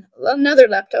again, another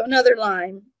lepto, another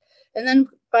Lyme. And then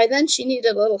by then she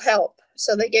needed a little help.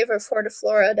 So they gave her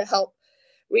Fortiflora to help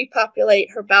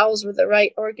repopulate her bowels with the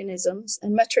right organisms,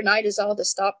 and metronidazole to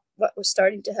stop what was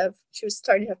she was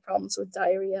starting to have problems with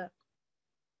diarrhea.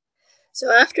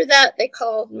 So after that, they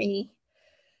called me,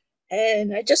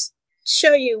 and I just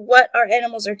show you what our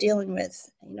animals are dealing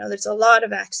with. You know, there's a lot of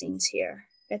vaccines here.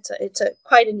 It's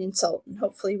quite an insult, and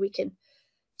hopefully we can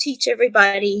teach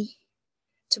everybody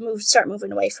to start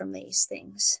moving away from these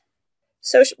things.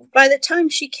 So by the time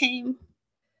she came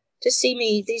to see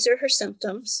me, these are her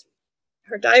symptoms.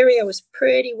 Her diarrhea was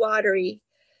pretty watery,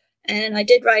 and I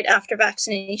did write after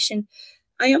vaccination.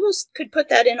 I almost could put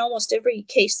that in almost every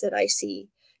case that I see.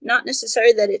 Not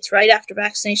necessarily that it's right after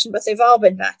vaccination, but they've all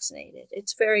been vaccinated.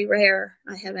 It's very rare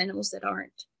I have animals that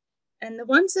aren't. And the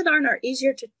ones that aren't are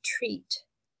easier to treat.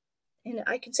 And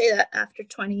I can say that after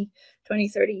 20,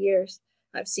 30 years,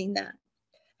 I've seen that.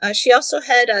 She also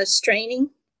had a straining,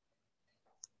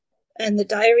 and the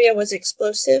diarrhea was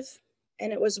explosive,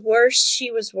 and it was worse.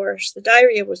 She was worse. The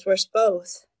diarrhea was worse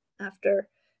both after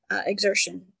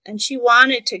exertion. And she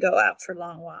wanted to go out for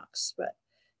long walks, but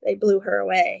they blew her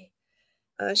away.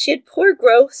 She had poor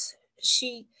growth.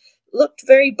 She looked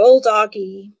very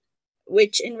bulldoggy,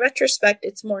 which in retrospect,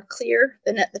 it's more clear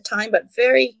than at the time, but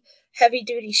very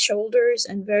heavy-duty shoulders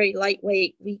and very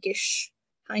lightweight, weakish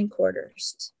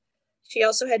hindquarters. She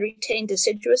also had retained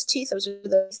deciduous teeth. Those are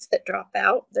those that drop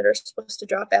out, that are supposed to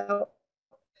drop out.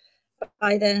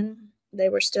 By then, they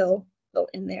were still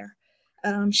in there.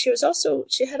 She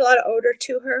had a lot of odor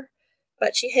to her,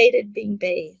 but she hated being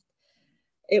bathed.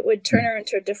 It would turn her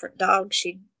into a different dog.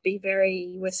 She'd be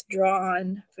very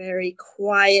withdrawn, very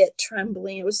quiet,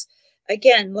 trembling. It was,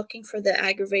 again, looking for the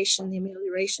aggravation, the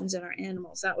ameliorations in our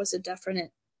animals. That was a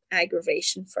definite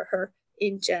aggravation for her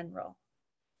in general.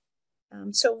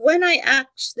 So when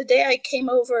the day I came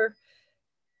over,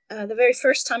 the very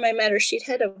first time I met her, she'd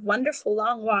had a wonderful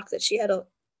long walk that she had a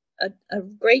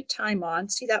great time on.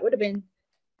 See, that would have been,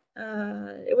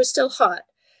 it was still hot.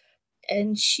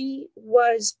 And she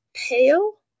was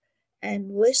pale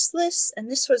and listless, and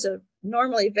this was a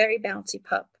normally very bouncy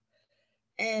pup.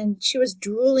 And she was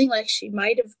drooling like she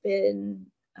might have been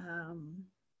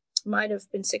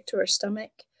sick to her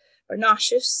stomach or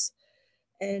nauseous.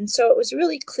 And so it was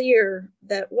really clear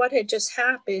that what had just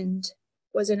happened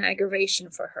was an aggravation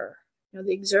for her. You know,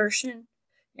 the exertion,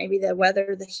 maybe the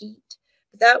weather, the heat.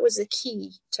 But that was the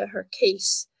key to her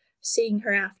case, seeing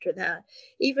her after that.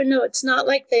 Even though it's not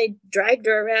like they dragged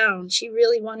her around, she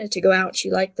really wanted to go out. She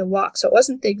liked the walk. So it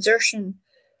wasn't the exertion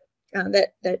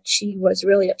that she was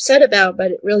really upset about,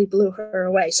 but it really blew her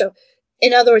away. So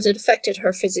in other words, it affected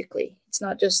her physically. It's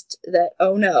not just that,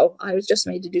 oh no, I was just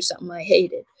made to do something I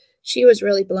hated. She was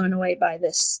really blown away by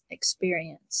this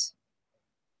experience.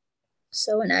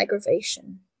 So an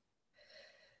aggravation.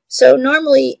 So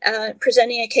normally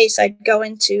presenting a case, I'd go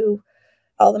into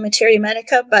all the materia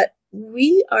medica, but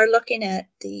we are looking at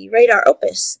the radar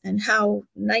Opus and how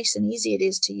nice and easy it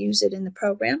is to use it in the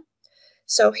program.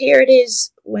 So here it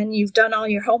is when you've done all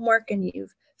your homework and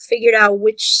you've figured out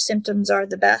which symptoms are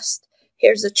the best.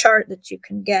 Here's a chart that you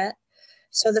can get.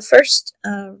 So the first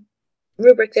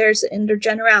rubric there is the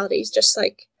intergeneralities, just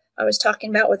like I was talking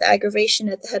about with aggravation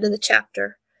at the head of the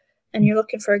chapter. And you're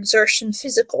looking for exertion,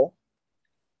 physical,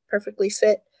 perfectly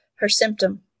fit, her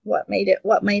symptom, what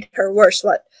made her worse,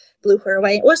 what blew her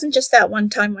away. It wasn't just that one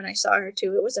time when I saw her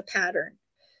too, it was a pattern.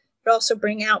 But also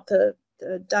bring out the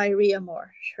diarrhea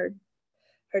more.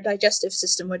 Her digestive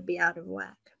system would be out of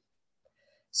whack.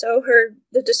 So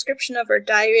the description of her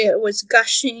diarrhea was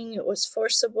gushing, it was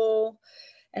forcible,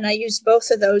 and I used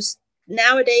both of those.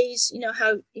 Nowadays, you know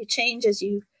how you change as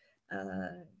you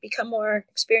become more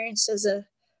experienced as a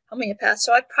homeopath.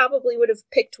 So I probably would have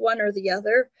picked one or the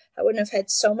other. I wouldn't have had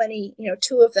so many,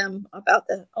 two of them about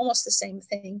almost the same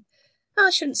thing. No, I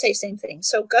shouldn't say same thing.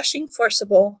 So gushing,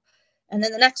 forcible, and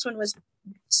then the next one was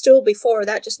stool before.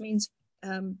 That just means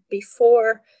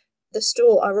before the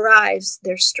stool arrives,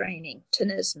 they're straining.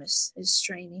 Tenesmus is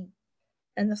straining.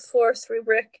 And the fourth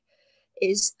rubric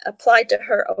is applied to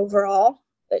her overall,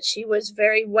 that she was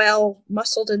very well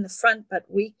muscled in the front, but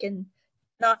weak and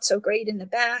not so great in the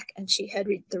back. And she had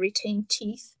the retained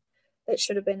teeth that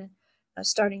should have been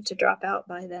starting to drop out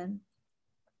by then.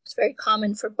 It's very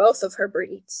common for both of her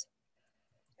breeds.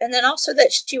 And then also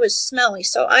that she was smelly.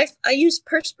 So I used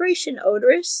perspiration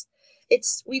odorous.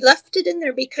 We left it in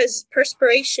there because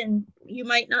perspiration, you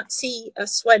might not see a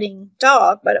sweating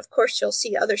dog, but of course you'll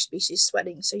see other species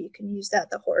sweating, so you can use that,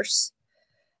 the horse.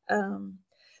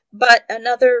 But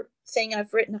another thing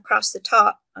I've written across the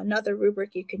top, another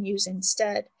rubric you can use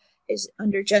instead, is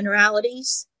under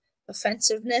generalities,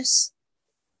 offensiveness,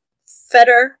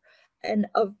 fetor, and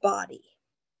of body.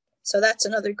 So that's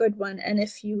another good one. And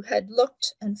if you had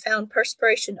looked and found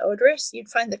perspiration odorous, you'd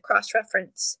find the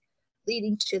cross-reference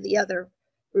leading to the other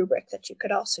rubric that you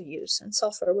could also use. And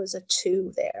sulfur was a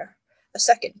 2 there, a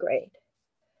second grade.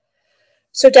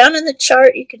 So down in the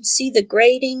chart, you can see the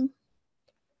grading.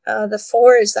 The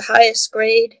 4 is the highest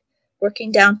grade,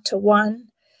 working down to 1.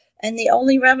 And the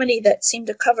only remedy that seemed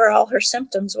to cover all her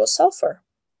symptoms was sulfur.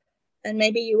 And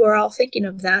maybe you were all thinking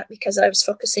of that because I was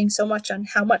focusing so much on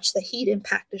how much the heat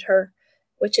impacted her,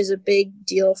 which is a big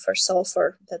deal for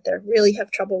sulfur, that they really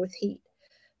have trouble with heat.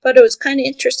 But it was kind of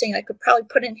interesting. I could probably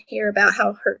put in here about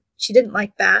how she didn't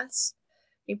like baths.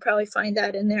 You'd probably find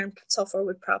that in there, and sulfur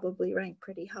would probably rank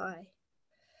pretty high.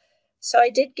 So I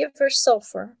did give her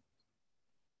sulfur.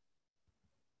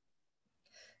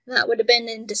 That would have been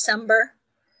in December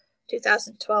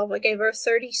 2012. I gave her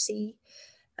 30C.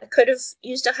 I could have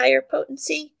used a higher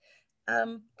potency,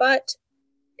 but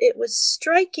it was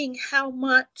striking how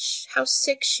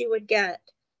sick she would get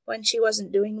when she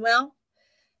wasn't doing well.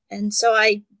 And so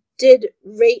I did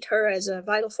rate her as a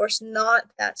vital force not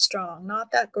that strong,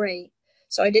 not that great.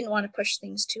 So I didn't want to push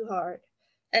things too hard.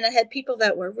 And I had people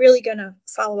that were really going to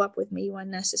follow up with me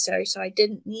when necessary, so I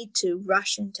didn't need to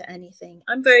rush into anything.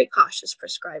 I'm a very cautious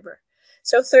prescriber.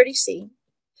 So 30C.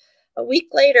 A week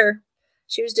later,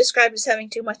 she was described as having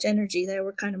too much energy. They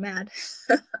were kind of mad.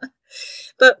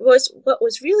 But what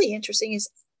was really interesting is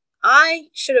I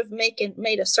should have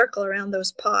made a circle around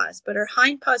those paws, but her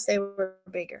hind paws, they were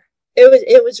bigger.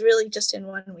 It was really just in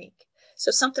 1 week.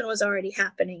 So something was already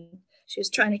happening. She was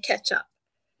trying to catch up.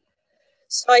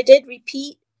 So I did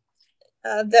repeat.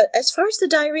 As far as the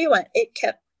diarrhea went, it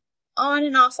kept on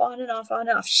and off, on and off, on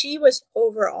and off. She was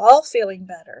overall feeling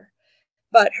better,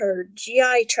 but her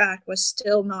GI tract was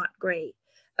still not great.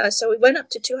 So we went up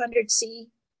to 200C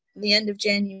at the end of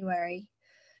January.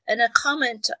 And a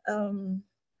comment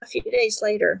a few days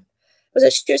later was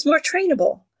that she was more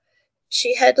trainable.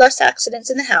 She had less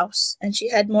accidents in the house, and she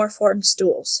had more formed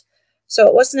stools. So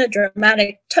it wasn't a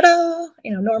dramatic, ta-da,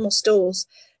 normal stools,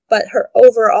 but her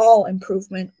overall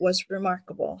improvement was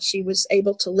remarkable. She was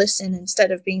able to listen instead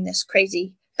of being this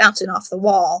crazy bouncing off the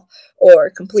wall or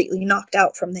completely knocked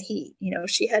out from the heat.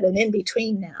 She had an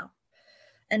in-between now.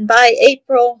 And by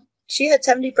April, she had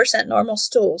 70% normal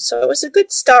stools. So it was a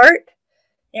good start.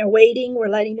 Waiting, we're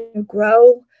letting her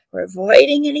grow. We're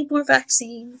avoiding any more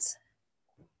vaccines.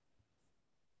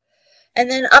 And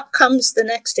then up comes the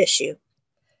next issue.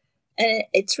 And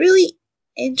it's really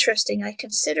interesting. I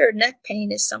consider neck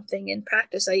pain is something in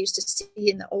practice I used to see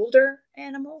in the older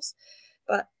animals.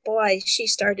 But boy, she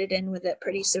started in with it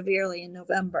pretty severely in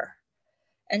November.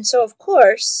 And so, of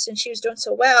course, since she was doing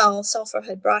so well, sulfur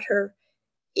had brought her,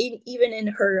 even in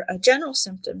her general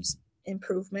symptoms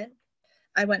improvement.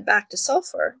 I went back to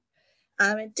sulfur.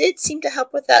 It did seem to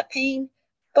help with that pain,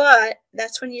 but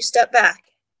that's when you step back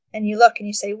and you look and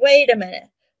you say, wait a minute,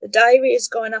 the diarrhea is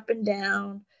going up and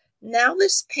down. Now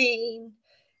this pain,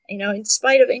 in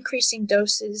spite of increasing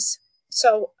doses.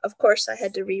 So, of course, I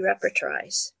had to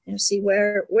re-repertorize, see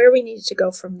where we needed to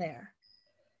go from there.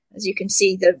 As you can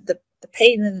see, the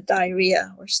pain and the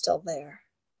diarrhea were still there,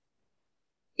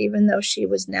 even though she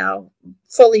was now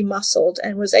fully muscled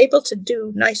and was able to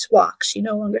do nice walks. She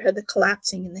no longer had the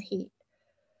collapsing in the heat.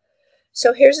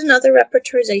 So here's another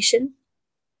repertorization.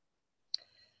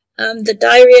 The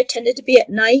diarrhea tended to be at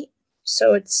night,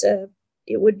 so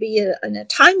it would be in a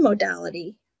time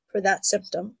modality for that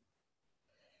symptom.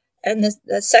 And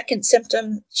the second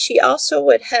symptom, she also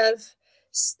would have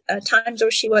times where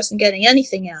she wasn't getting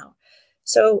anything out.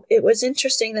 So it was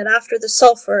interesting that after the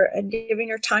sulfur and giving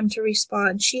her time to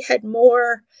respond, she had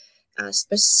more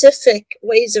specific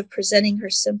ways of presenting her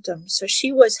symptoms. So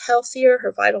she was healthier,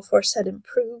 her vital force had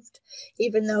improved,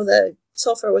 even though the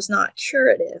sulfur was not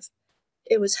curative.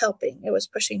 It was helping, it was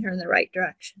pushing her in the right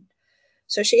direction.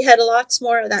 So she had lots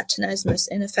more of that tenesmus,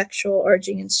 ineffectual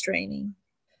urging and straining.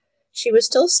 She was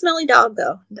still a smelly dog,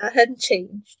 though. That hadn't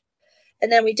changed. And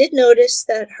then we did notice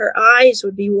that her eyes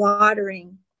would be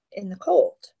watering in the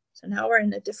cold. So now we're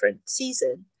in a different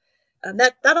season.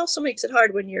 That also makes it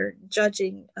hard when you're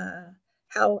judging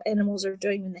how animals are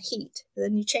doing in the heat.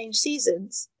 Then you change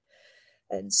seasons.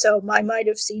 And so I might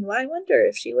have seen, well, I wonder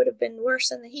if she would have been worse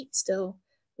in the heat still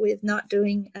with not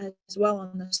doing as well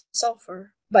on the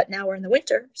sulfur. But now we're in the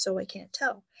winter, so I can't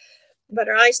tell. But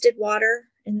her eyes did water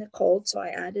in the cold, so I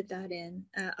added that in.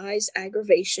 Eyes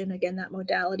aggravation, again, that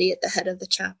modality at the head of the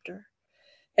chapter.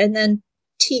 And then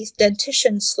teeth,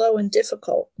 dentition slow and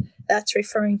difficult. That's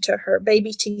referring to her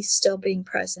baby teeth still being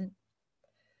present.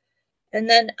 And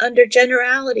then under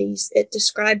generalities, it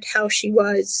described how she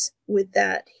was with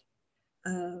that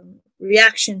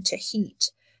reaction to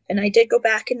heat. And I did go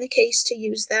back in the case to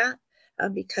use that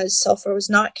because sulfur was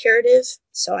not curative.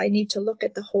 So I need to look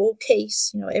at the whole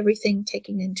case, everything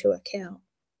taken into account.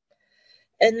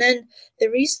 And then the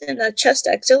reason chest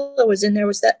axilla was in there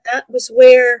was that was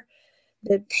where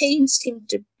the pain seemed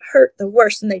to hurt the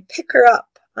worst, and they'd pick her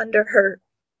up under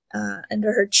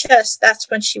her chest. That's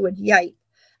when she would yipe.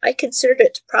 I considered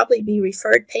it to probably be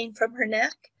referred pain from her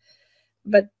neck,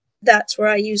 but that's where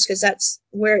I used, because that's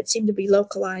where it seemed to be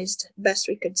localized best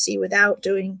we could see without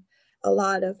doing a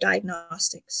lot of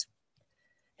diagnostics.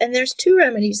 And there's 2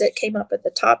 remedies that came up at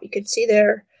the top. You can see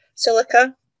there,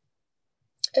 silica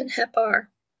and hepar.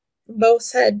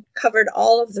 Both had covered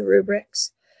all of the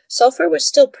rubrics. Sulfur was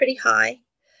still pretty high,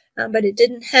 but it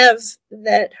didn't have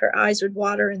that her eyes would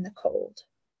water in the cold.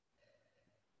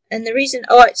 And the reason,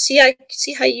 I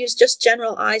see how you use just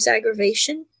general eyes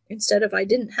aggravation instead of, I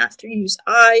didn't have to use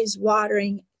eyes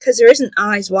watering, because there isn't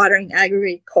eyes watering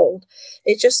aggravated cold.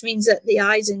 It just means that the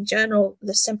eyes in general,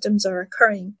 the symptoms are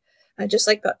occurring. Just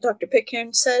like Dr.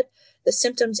 Pitcairn said, the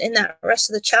symptoms in that rest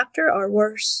of the chapter are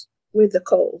worse with the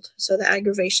cold. So the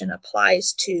aggravation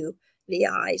applies to the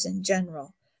eyes in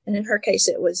general. And in her case,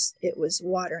 it was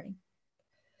watering.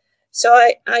 So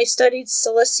I studied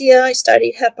silicia, I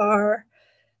studied hepar,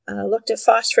 looked at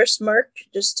phosphorus merc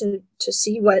just to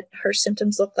see what her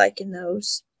symptoms looked like in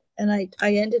those. And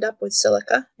I ended up with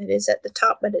silica. It is at the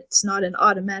top, but it's not an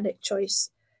automatic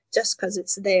choice just because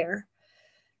it's there.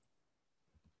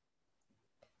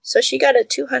 So she got a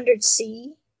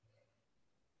 200C,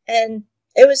 and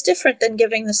it was different than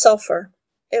giving the sulfur.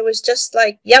 It was just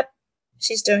like, yep,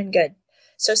 she's doing good.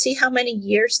 So see how many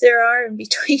years there are in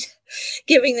between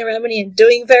giving the remedy and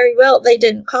doing very well. They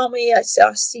didn't call me. I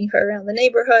see her around the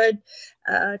neighborhood,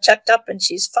 checked up, and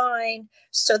she's fine.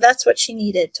 So that's what she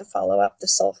needed to follow up the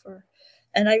sulfur.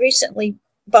 And I recently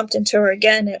bumped into her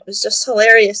again. It was just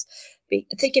hilarious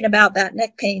thinking about that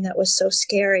neck pain that was so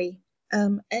scary.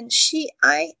 And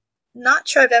I'm not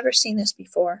sure I've ever seen this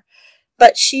before,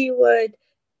 but she would,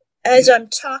 as I'm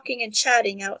talking and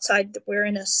chatting outside, we're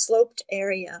in a sloped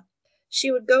area, she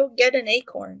would go get an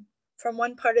acorn from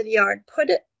one part of the yard,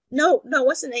 it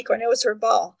wasn't an acorn, it was her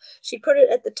ball. She'd put it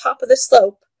at the top of the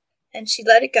slope, and she'd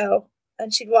let it go,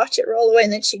 and she'd watch it roll away,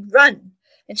 and then she'd run,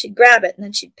 and she'd grab it, and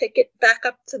then she'd pick it back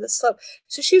up to the slope.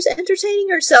 So she was entertaining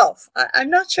herself. I'm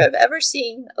not sure I've ever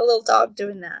seen a little dog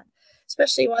doing that,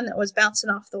 especially one that was bouncing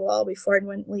off the wall before and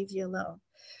wouldn't leave you alone.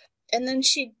 And then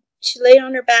she laid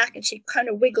on her back, and she kind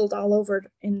of wiggled all over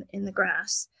in the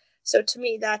grass. So to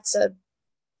me, that's a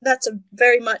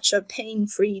very much a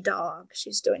pain-free dog.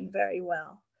 She's doing very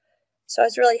well. So I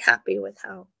was really happy with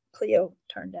how Cleo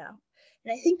turned out.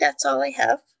 And I think that's all I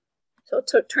have. So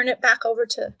to turn it back over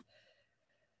to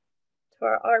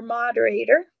our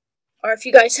moderator, or if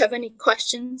you guys have any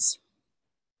questions.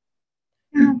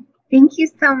 Thank you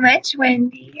so much,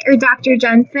 Wendy, or Dr.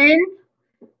 Jensen.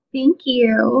 Thank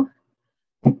you.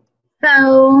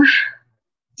 So,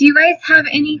 do you guys have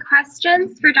any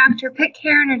questions for Dr.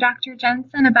 Pitcairn or Dr.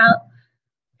 Jensen about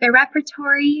the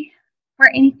repertory or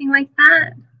anything like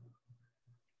that?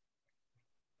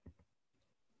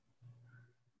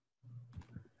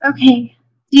 Okay.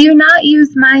 Do you not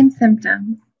use mind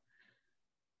symptoms?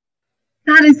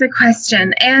 That is a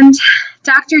question. And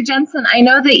Dr. Jensen, I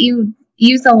know that you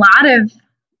use a lot of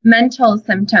mental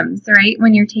symptoms, right,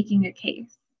 when you're taking a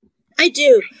case. I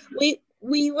do.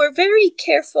 We were very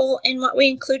careful in what we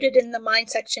included in the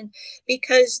mind section,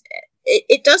 because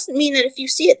it doesn't mean that if you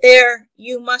see it there,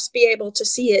 you must be able to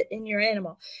see it in your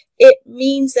animal. It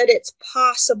means that it's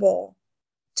possible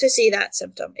to see that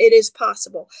symptom. It is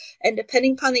possible. And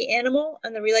depending upon the animal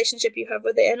and the relationship you have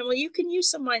with the animal, you can use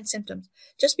some mind symptoms.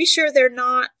 Just be sure they're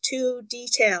not too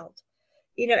detailed,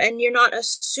 and you're not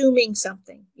assuming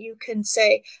something. You can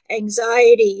say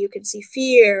anxiety, you can see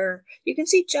fear, you can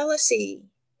see jealousy.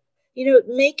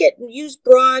 Use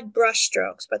broad brush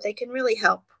strokes, but they can really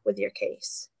help with your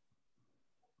case.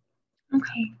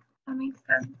 Okay, that makes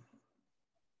sense.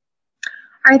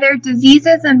 Are there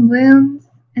diseases and wounds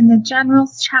in the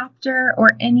generals chapter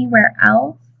or anywhere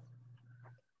else?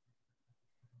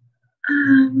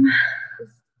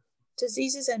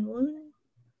 Diseases and wounds?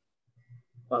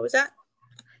 What was that?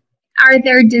 Are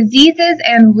there diseases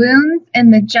and wounds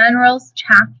in the generals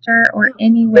chapter or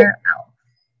anywhere else?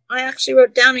 I actually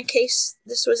wrote down, in case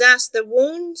this was asked, the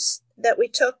wounds that we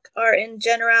took are in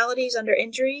generalities under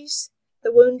injuries,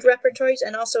 the wound repertories,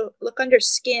 and also look under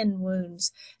skin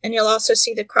wounds, and you'll also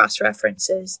see the cross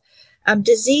references.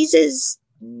 Diseases,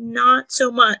 not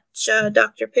so much,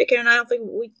 Dr. Pitcairn. I don't think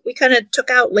we kind of took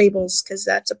out labels because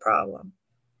that's a problem.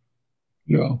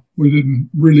 Yeah, we didn't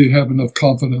really have enough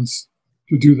confidence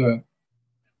to do that.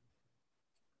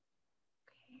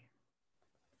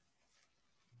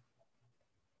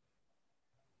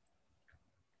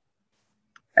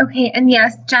 Okay, and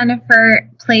yes, Jennifer,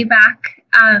 playback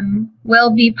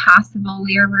will be possible.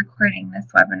 We are recording this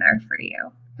webinar for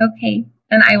you. Okay,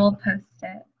 and I will post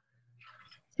it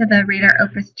to the Radar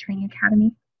Opus Training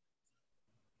Academy.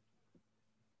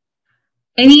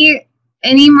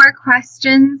 Any more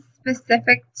questions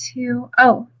specific to,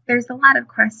 oh, there's a lot of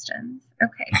questions.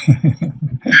 Okay.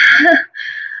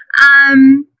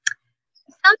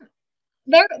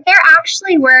 There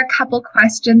actually were a couple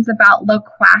questions about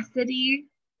loquacity.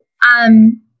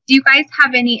 Do you guys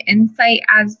have any insight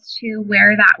as to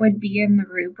where that would be in the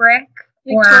rubric?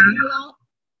 Or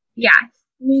yes.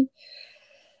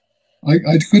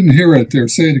 I couldn't hear it there.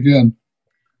 Say it again.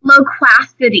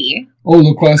 Loquacity. Oh,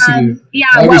 loquacity. Yeah,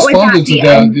 I what responded would that be? to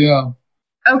that, yeah.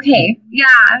 Okay,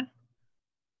 yeah.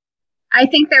 I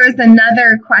think there was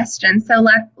another question. So,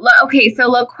 so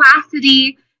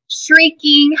loquacity,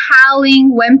 shrieking,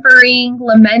 howling, whimpering,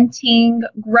 lamenting,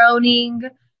 groaning,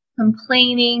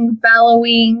 complaining,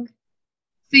 bellowing.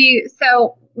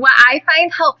 So what I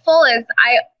find helpful is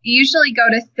I usually go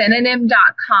to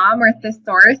synonym.com or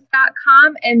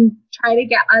thesaurus.com and try to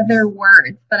get other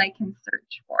words that I can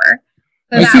search for.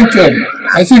 So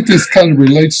I think this kind of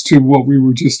relates to what we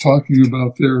were just talking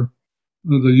about there,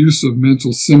 the use of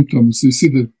mental symptoms. You see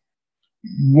that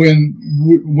when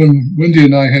Wendy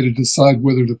and I had to decide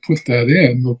whether to put that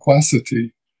in,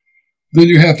 loquacity, then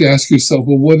you have to ask yourself,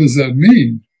 well, what does that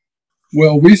mean?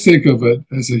 Well, we think of it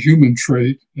as a human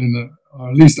trait, or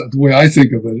at least the way I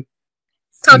think of it.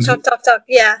 Talk,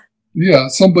 yeah. Yeah,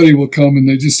 somebody will come and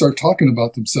they just start talking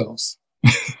about themselves.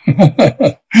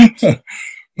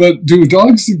 But do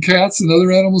dogs and cats and other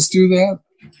animals do that?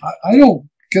 I don't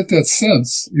get that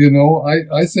sense, you know.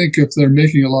 I think if they're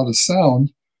making a lot of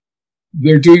sound,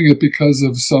 they're doing it because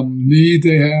of some need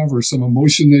they have or some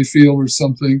emotion they feel or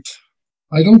something.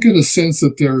 I don't get a sense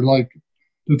that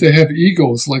that they have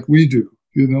egos like we do,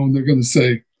 you know, and they're going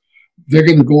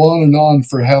to go on and on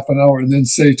for half an hour and then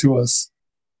say to us,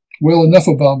 well, enough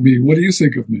about me. What do you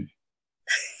think of me?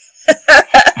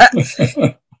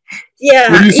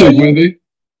 Yeah. What do you think, Wendy?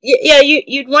 Yeah,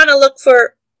 you'd want to look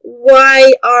for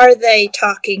why are they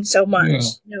talking so much? Yeah.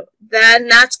 You know, then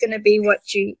that's going to be what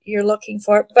you're looking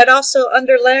for. But also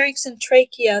under larynx and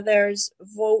trachea, there's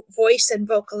voice and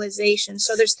vocalization.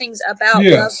 So there's things about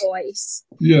the voice.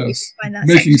 Yes,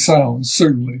 making sounds,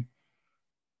 certainly.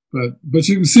 But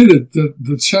you can see that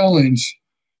the challenge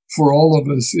for all of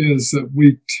us is that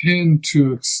we tend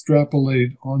to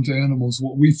extrapolate onto animals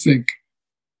what we think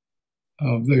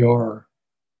they are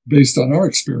based on our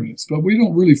experience, but we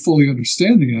don't really fully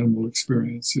understand the animal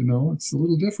experience, you know. It's a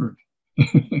little different.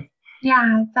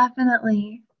 Yeah,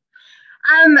 definitely.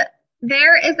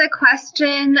 There is a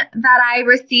question that I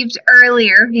received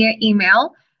earlier via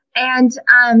email, and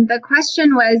the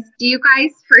question was, do you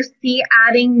guys foresee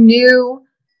adding new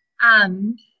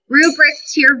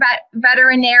rubrics to your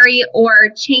veterinary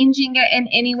or changing it in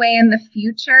any way in the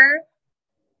future?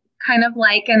 Kind of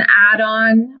like an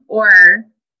add-on or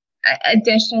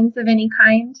additions of any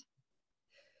kind?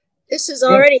 This is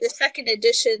already the second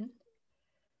edition.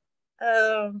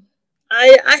 I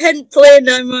hadn't planned.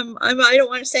 I don't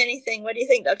want to say anything. What do you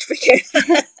think, Dr. Pitcairn?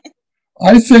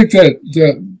 I think that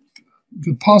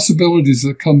the possibilities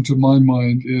that come to my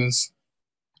mind is,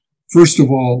 first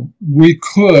of all, we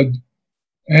could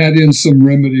add in some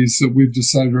remedies that we've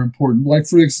decided are important. Like,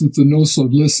 for instance, the no, so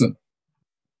listen.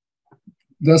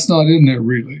 That's not in there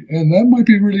really. And that might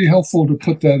be really helpful to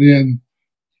put that in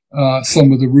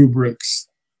some of the rubrics.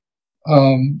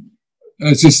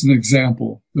 As just an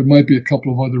example. There might be a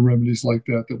couple of other remedies like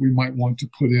that we might want to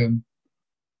put in.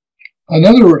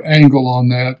 Another angle on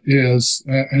that is,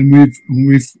 and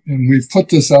we've put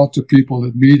this out to people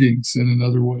at meetings and in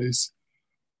other ways,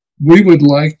 we would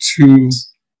like to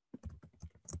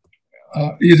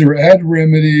either add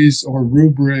remedies or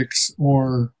rubrics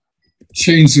or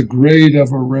change the grade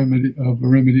of a remedy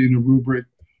in a rubric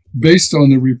based on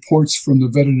the reports from the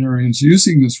veterinarians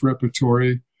using this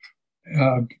repertory,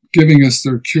 giving us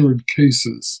their cured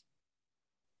cases.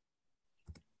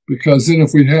 Because then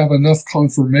if we have enough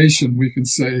confirmation, we can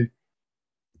say,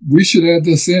 we should add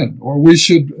this in, or we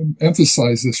should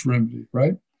emphasize this remedy,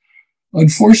 right?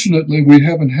 Unfortunately, we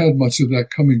haven't had much of that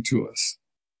coming to us.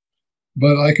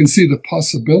 But I can see the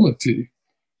possibility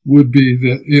would be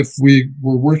that if we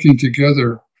were working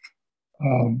together,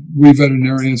 we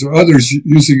veterinarians or others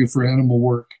using it for animal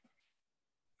work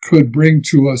could bring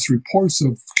to us reports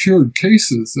of cured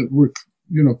cases that were,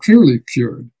 clearly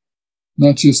cured,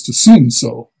 not just assumed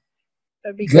so.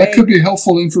 That could be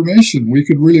helpful information. We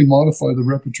could really modify the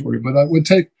repertory, but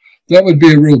that would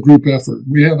be a real group effort.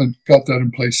 We haven't got that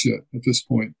in place yet at this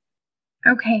point.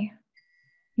 Okay.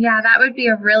 Yeah, that would be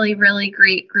a really, really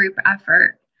great group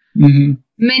effort. Mm-hmm.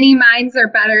 Many minds are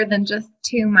better than just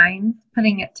two minds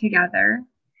putting it together.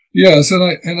 Yes, and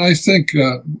I think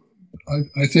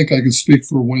I think I can speak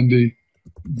for Wendy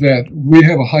that we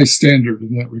have a high standard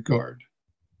in that regard.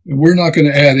 And we're not going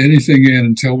to add anything in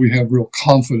until we have real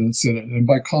confidence in it. And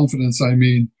by confidence, I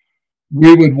mean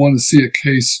we would want to see a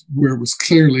case where it was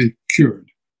clearly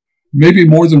cured. Maybe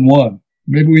more than one.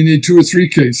 Maybe we need 2 or 3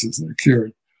 cases that are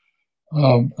cured.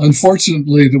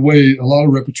 Unfortunately, the way a lot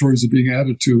of repertories are being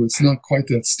added to, it's not quite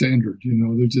that standard.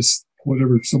 They're just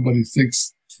whatever somebody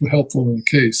thinks is helpful in the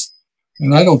case.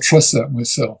 And I don't trust that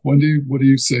myself. Wendy, what do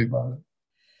you say about it?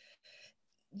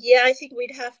 Yeah, I think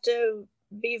we'd have to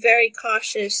be very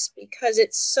cautious because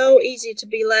it's so easy to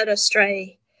be led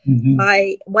astray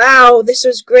by, wow, this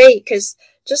was great. Because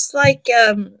just like,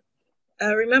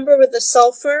 remember with the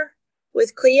sulfur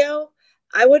with Cleo,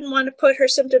 I wouldn't want to put her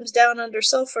symptoms down under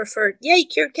sulfur for, yay,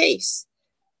 cured case.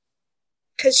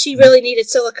 Because she really needed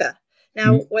silica.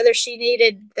 Now, whether she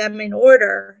needed them in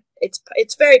order,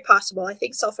 it's very possible. I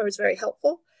think sulfur is very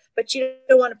helpful, but you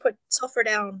don't want to put sulfur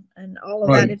down and all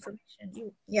of that information.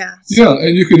 Yeah,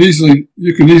 and you can easily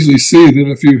see that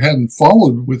if you hadn't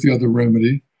followed with the other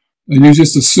remedy and you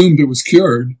just assumed it was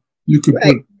cured, you could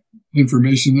put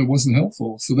information that wasn't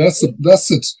helpful. So that's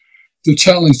the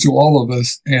challenge to all of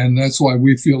us, and that's why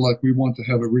we feel like we want to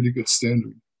have a really good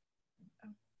standard.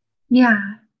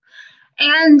 Yeah.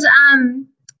 And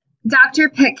Dr.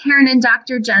 Pitcairn and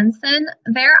Dr. Jensen,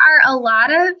 there are a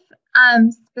lot of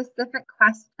specific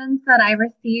questions that I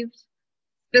received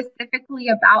specifically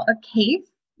about a case.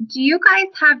 Do you guys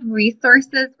have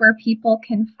resources where people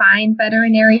can find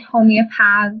veterinary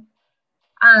homeopaths?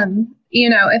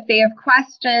 If they have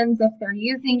questions, if they're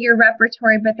using your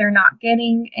repertory but they're not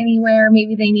getting anywhere,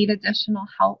 maybe they need additional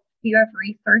help. Do you have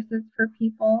resources for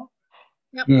people?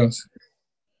 Yep. Yes.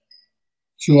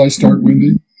 Shall I start,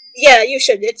 Wendy? Yeah, you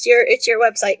should. It's your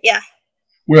website. Yeah.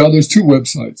 Well, there's 2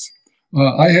 websites.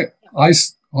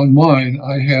 On mine,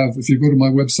 I have, if you go to my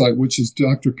website, which is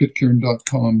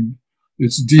drpitcairn.com,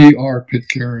 it's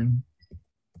drpitcairn,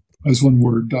 as one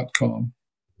word, .com.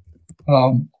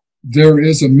 There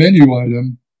is a menu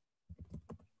item.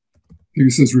 I think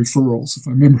it says referrals, if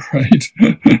I remember right,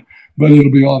 but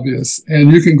it'll be obvious.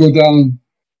 And you can go down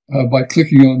by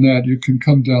clicking on that. You can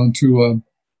come down to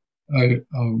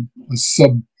a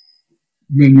sub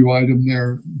menu item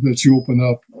there that you open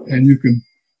up, and you can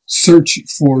search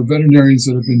for veterinarians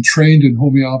that have been trained in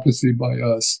homeopathy by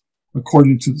us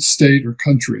according to the state or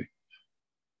country.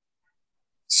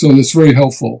 So that's very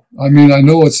helpful. I mean, I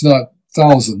know it's not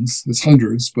thousands, it's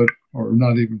hundreds, or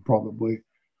not even probably.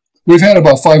 We've had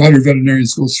about 500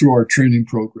 veterinarians go through our training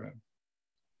program,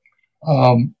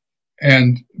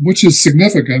 and which is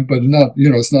significant, but not,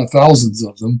 it's not thousands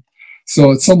of them.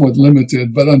 So it's somewhat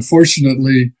limited, but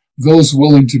unfortunately, those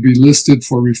willing to be listed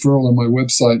for referral on my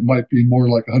website might be more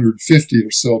like 150 or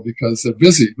so because they're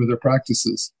busy with their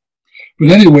practices.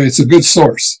 But anyway, it's a good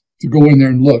source to go in there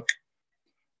and look.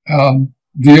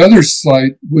 The other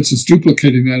site, which is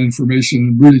duplicating that information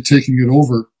and really taking it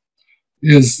over,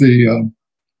 is the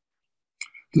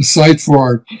site for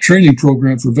our training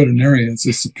program for veterinarians.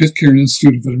 It's the Pitcairn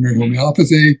Institute of Veterinary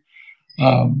Homeopathy.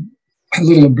 A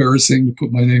little embarrassing to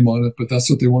put my name on it, but that's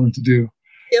what they wanted to do.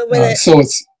 Deal with it. So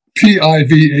it's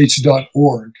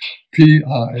pivh.org,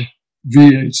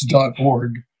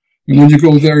 pivh.org. And when you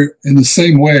go there in the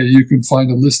same way, you can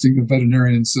find a listing of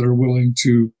veterinarians that are willing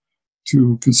to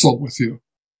consult with you.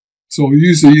 So we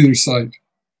use either site.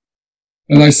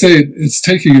 And I say it's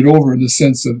taking it over in the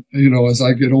sense that, as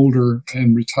I get older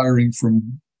and retiring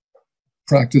from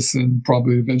practice and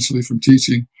probably eventually from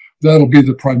teaching, that'll be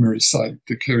the primary site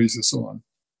that carries us on,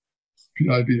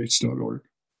 pivh.org.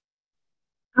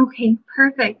 Okay,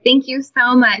 perfect. Thank you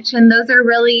so much. And those are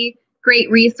really great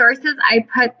resources. I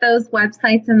put those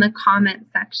websites in the comment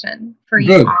section for you.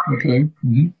 Good. All. Okay.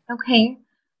 Mm-hmm. Okay.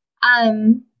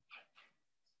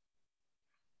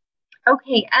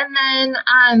 Okay, and then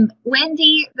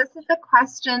Wendy, this is a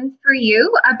question for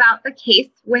you about the case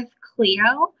with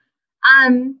Cleo.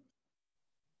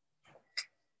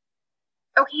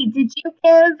 Okay, did you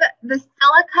give the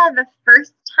silica the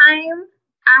first time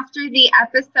after the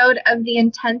episode of the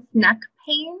intense neck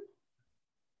pain?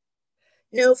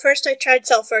 No, first I tried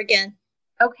sulfur again.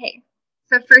 Okay,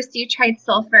 so first you tried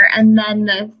sulfur and then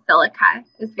the silica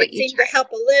is what It you seemed tried. to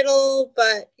help a little,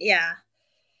 but yeah.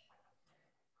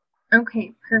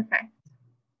 Okay, perfect.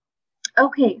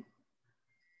 Okay.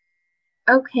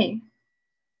 Okay.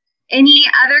 Any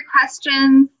other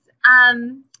questions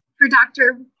for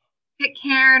Dr.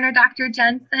 Pitcairn or Dr.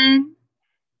 Jensen?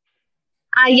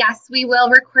 Yes, we will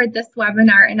record this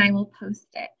webinar and I will post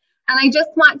it. And I just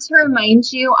want to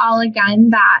remind you all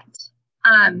again that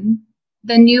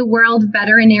the new World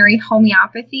Veterinary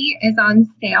Homeopathy is on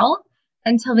sale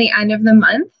until the end of the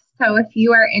month. So if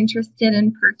you are interested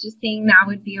in purchasing, now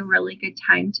would be a really good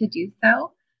time to do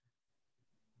so.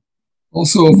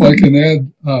 Also, if I can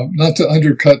add, not to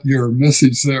undercut your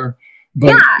message there,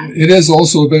 but it is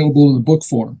also available in the book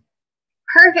form.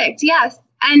 Perfect, yes.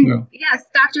 And yes,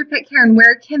 Dr. Pitcairn,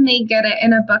 where can they get it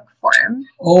in a book form?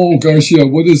 Oh, gosh, yeah.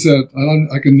 What is that?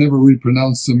 I can never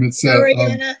repronounce them. It's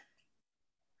Narayana.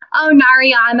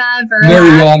 Narayana,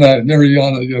 Verlag.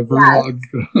 Narayana, yeah, Verlag.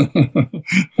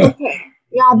 Yes. Okay.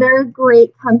 Yeah, they're a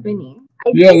great company.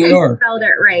 I think they are. Spelled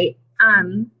it right.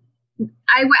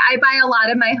 I buy a lot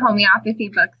of my homeopathy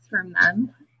books from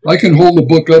them. I can hold the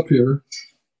book up here.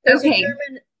 There's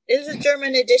a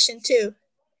German edition too.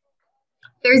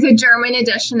 There's a German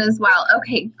edition as well.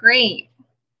 Okay, great.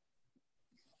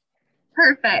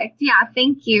 Perfect. Yeah,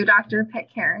 thank you, Dr.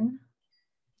 Pitcairn.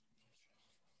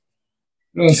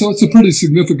 So it's a pretty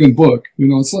significant book. You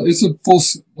know, it's a full,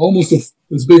 almost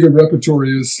as big a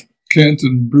repertory as Kent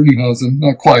and Brunninghausen.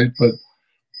 Not quite, but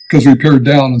because we pared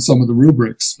down on some of the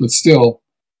rubrics, but still,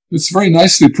 it's very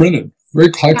nicely printed, very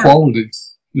high quality.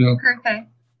 You know. Perfect.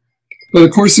 But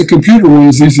of course, the computer one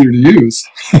is easier to use.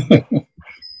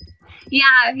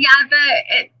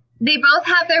 They both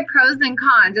have their pros and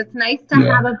cons. It's nice to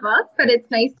have a book, but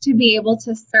it's nice to be able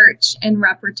to search and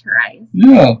repertorize.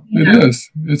 Yeah, it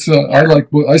is. It's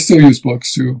I still use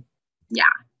books too. Yeah,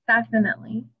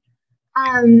 definitely.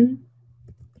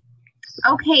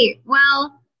 Okay,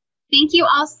 well, thank you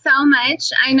all so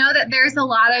much. I know that there's a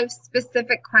lot of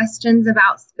specific questions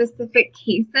about specific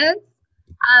cases,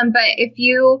 but if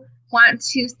you want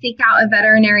to seek out a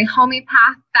veterinary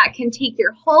homeopath that can take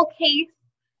your whole case,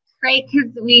 right?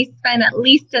 Because we spend at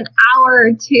least an hour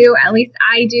or two, at least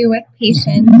I do, with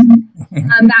patients.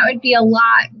 That would be a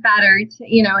lot better to,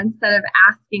 instead of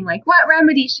asking like, what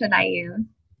remedy should I use,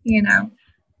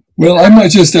 Well, I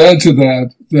might just add to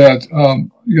that,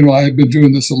 I have been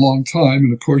doing this a long time.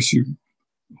 And of course,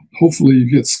 hopefully you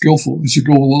get skillful as you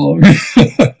go along.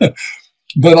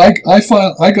 But I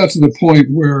got to the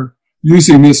point where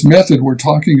using this method we're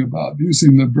talking about,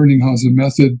 using the Brunninghausen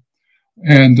method,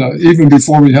 and even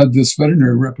before we had this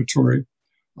veterinary repertory,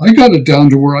 I got it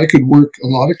down to where I could work a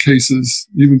lot of cases,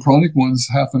 even chronic ones,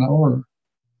 half an hour.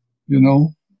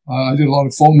 I did a lot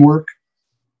of phone work,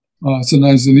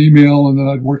 sometimes an email, and then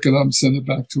I'd work it up and send it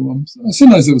back to them.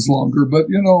 Sometimes it was longer, but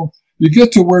you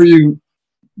get to where you've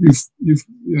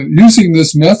using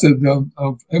this method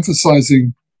of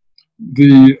emphasizing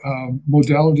the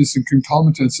modalities and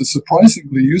concomitants is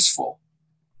surprisingly useful.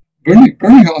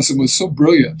 Brunninghausen was so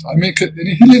brilliant. I mean, and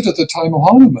he lived at the time of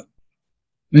Hahnemann,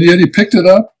 and yet he picked it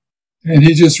up, and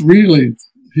he just really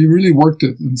worked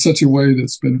it in such a way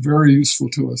that's been very useful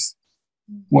to us.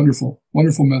 Wonderful,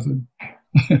 wonderful method.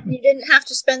 You didn't have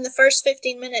to spend the first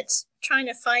 15 minutes trying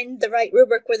to find the right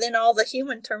rubric within all the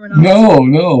human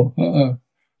terminology. No.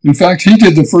 In fact, he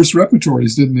did the first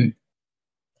repertories, didn't he?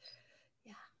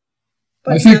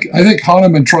 I think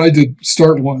Hahnemann tried to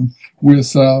start one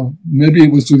with maybe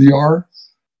it was with Yar,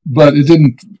 but it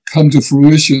didn't come to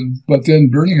fruition. But then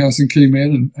Brunninghausen came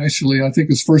in, and actually, I think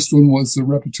his first one was the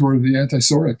repertory of the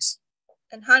antipsorics.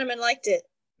 And Hahnemann liked it.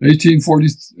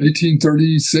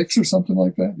 1836 or something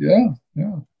like that. Yeah.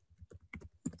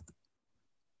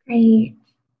 Great.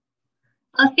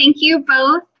 Well, thank you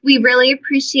both. We really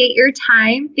appreciate your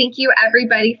time. Thank you,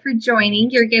 everybody, for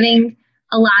joining. You're getting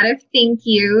a lot of thank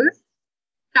yous.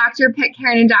 Dr.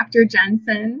 Pitcairn and Dr.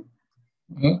 Jensen.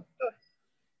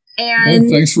 And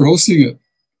thanks for hosting it.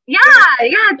 Yeah,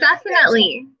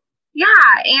 definitely. Yeah,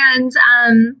 and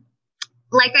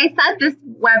like I said, this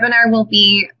webinar will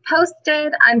be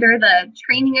posted under the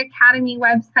Training Academy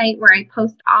website where I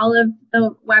post all of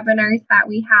the webinars that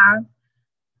we have.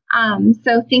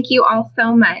 So thank you all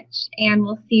so much, and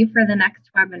we'll see you for the next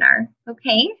webinar.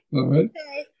 Okay? All right.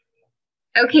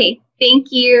 Okay,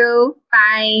 thank you.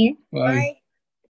 Bye. Bye.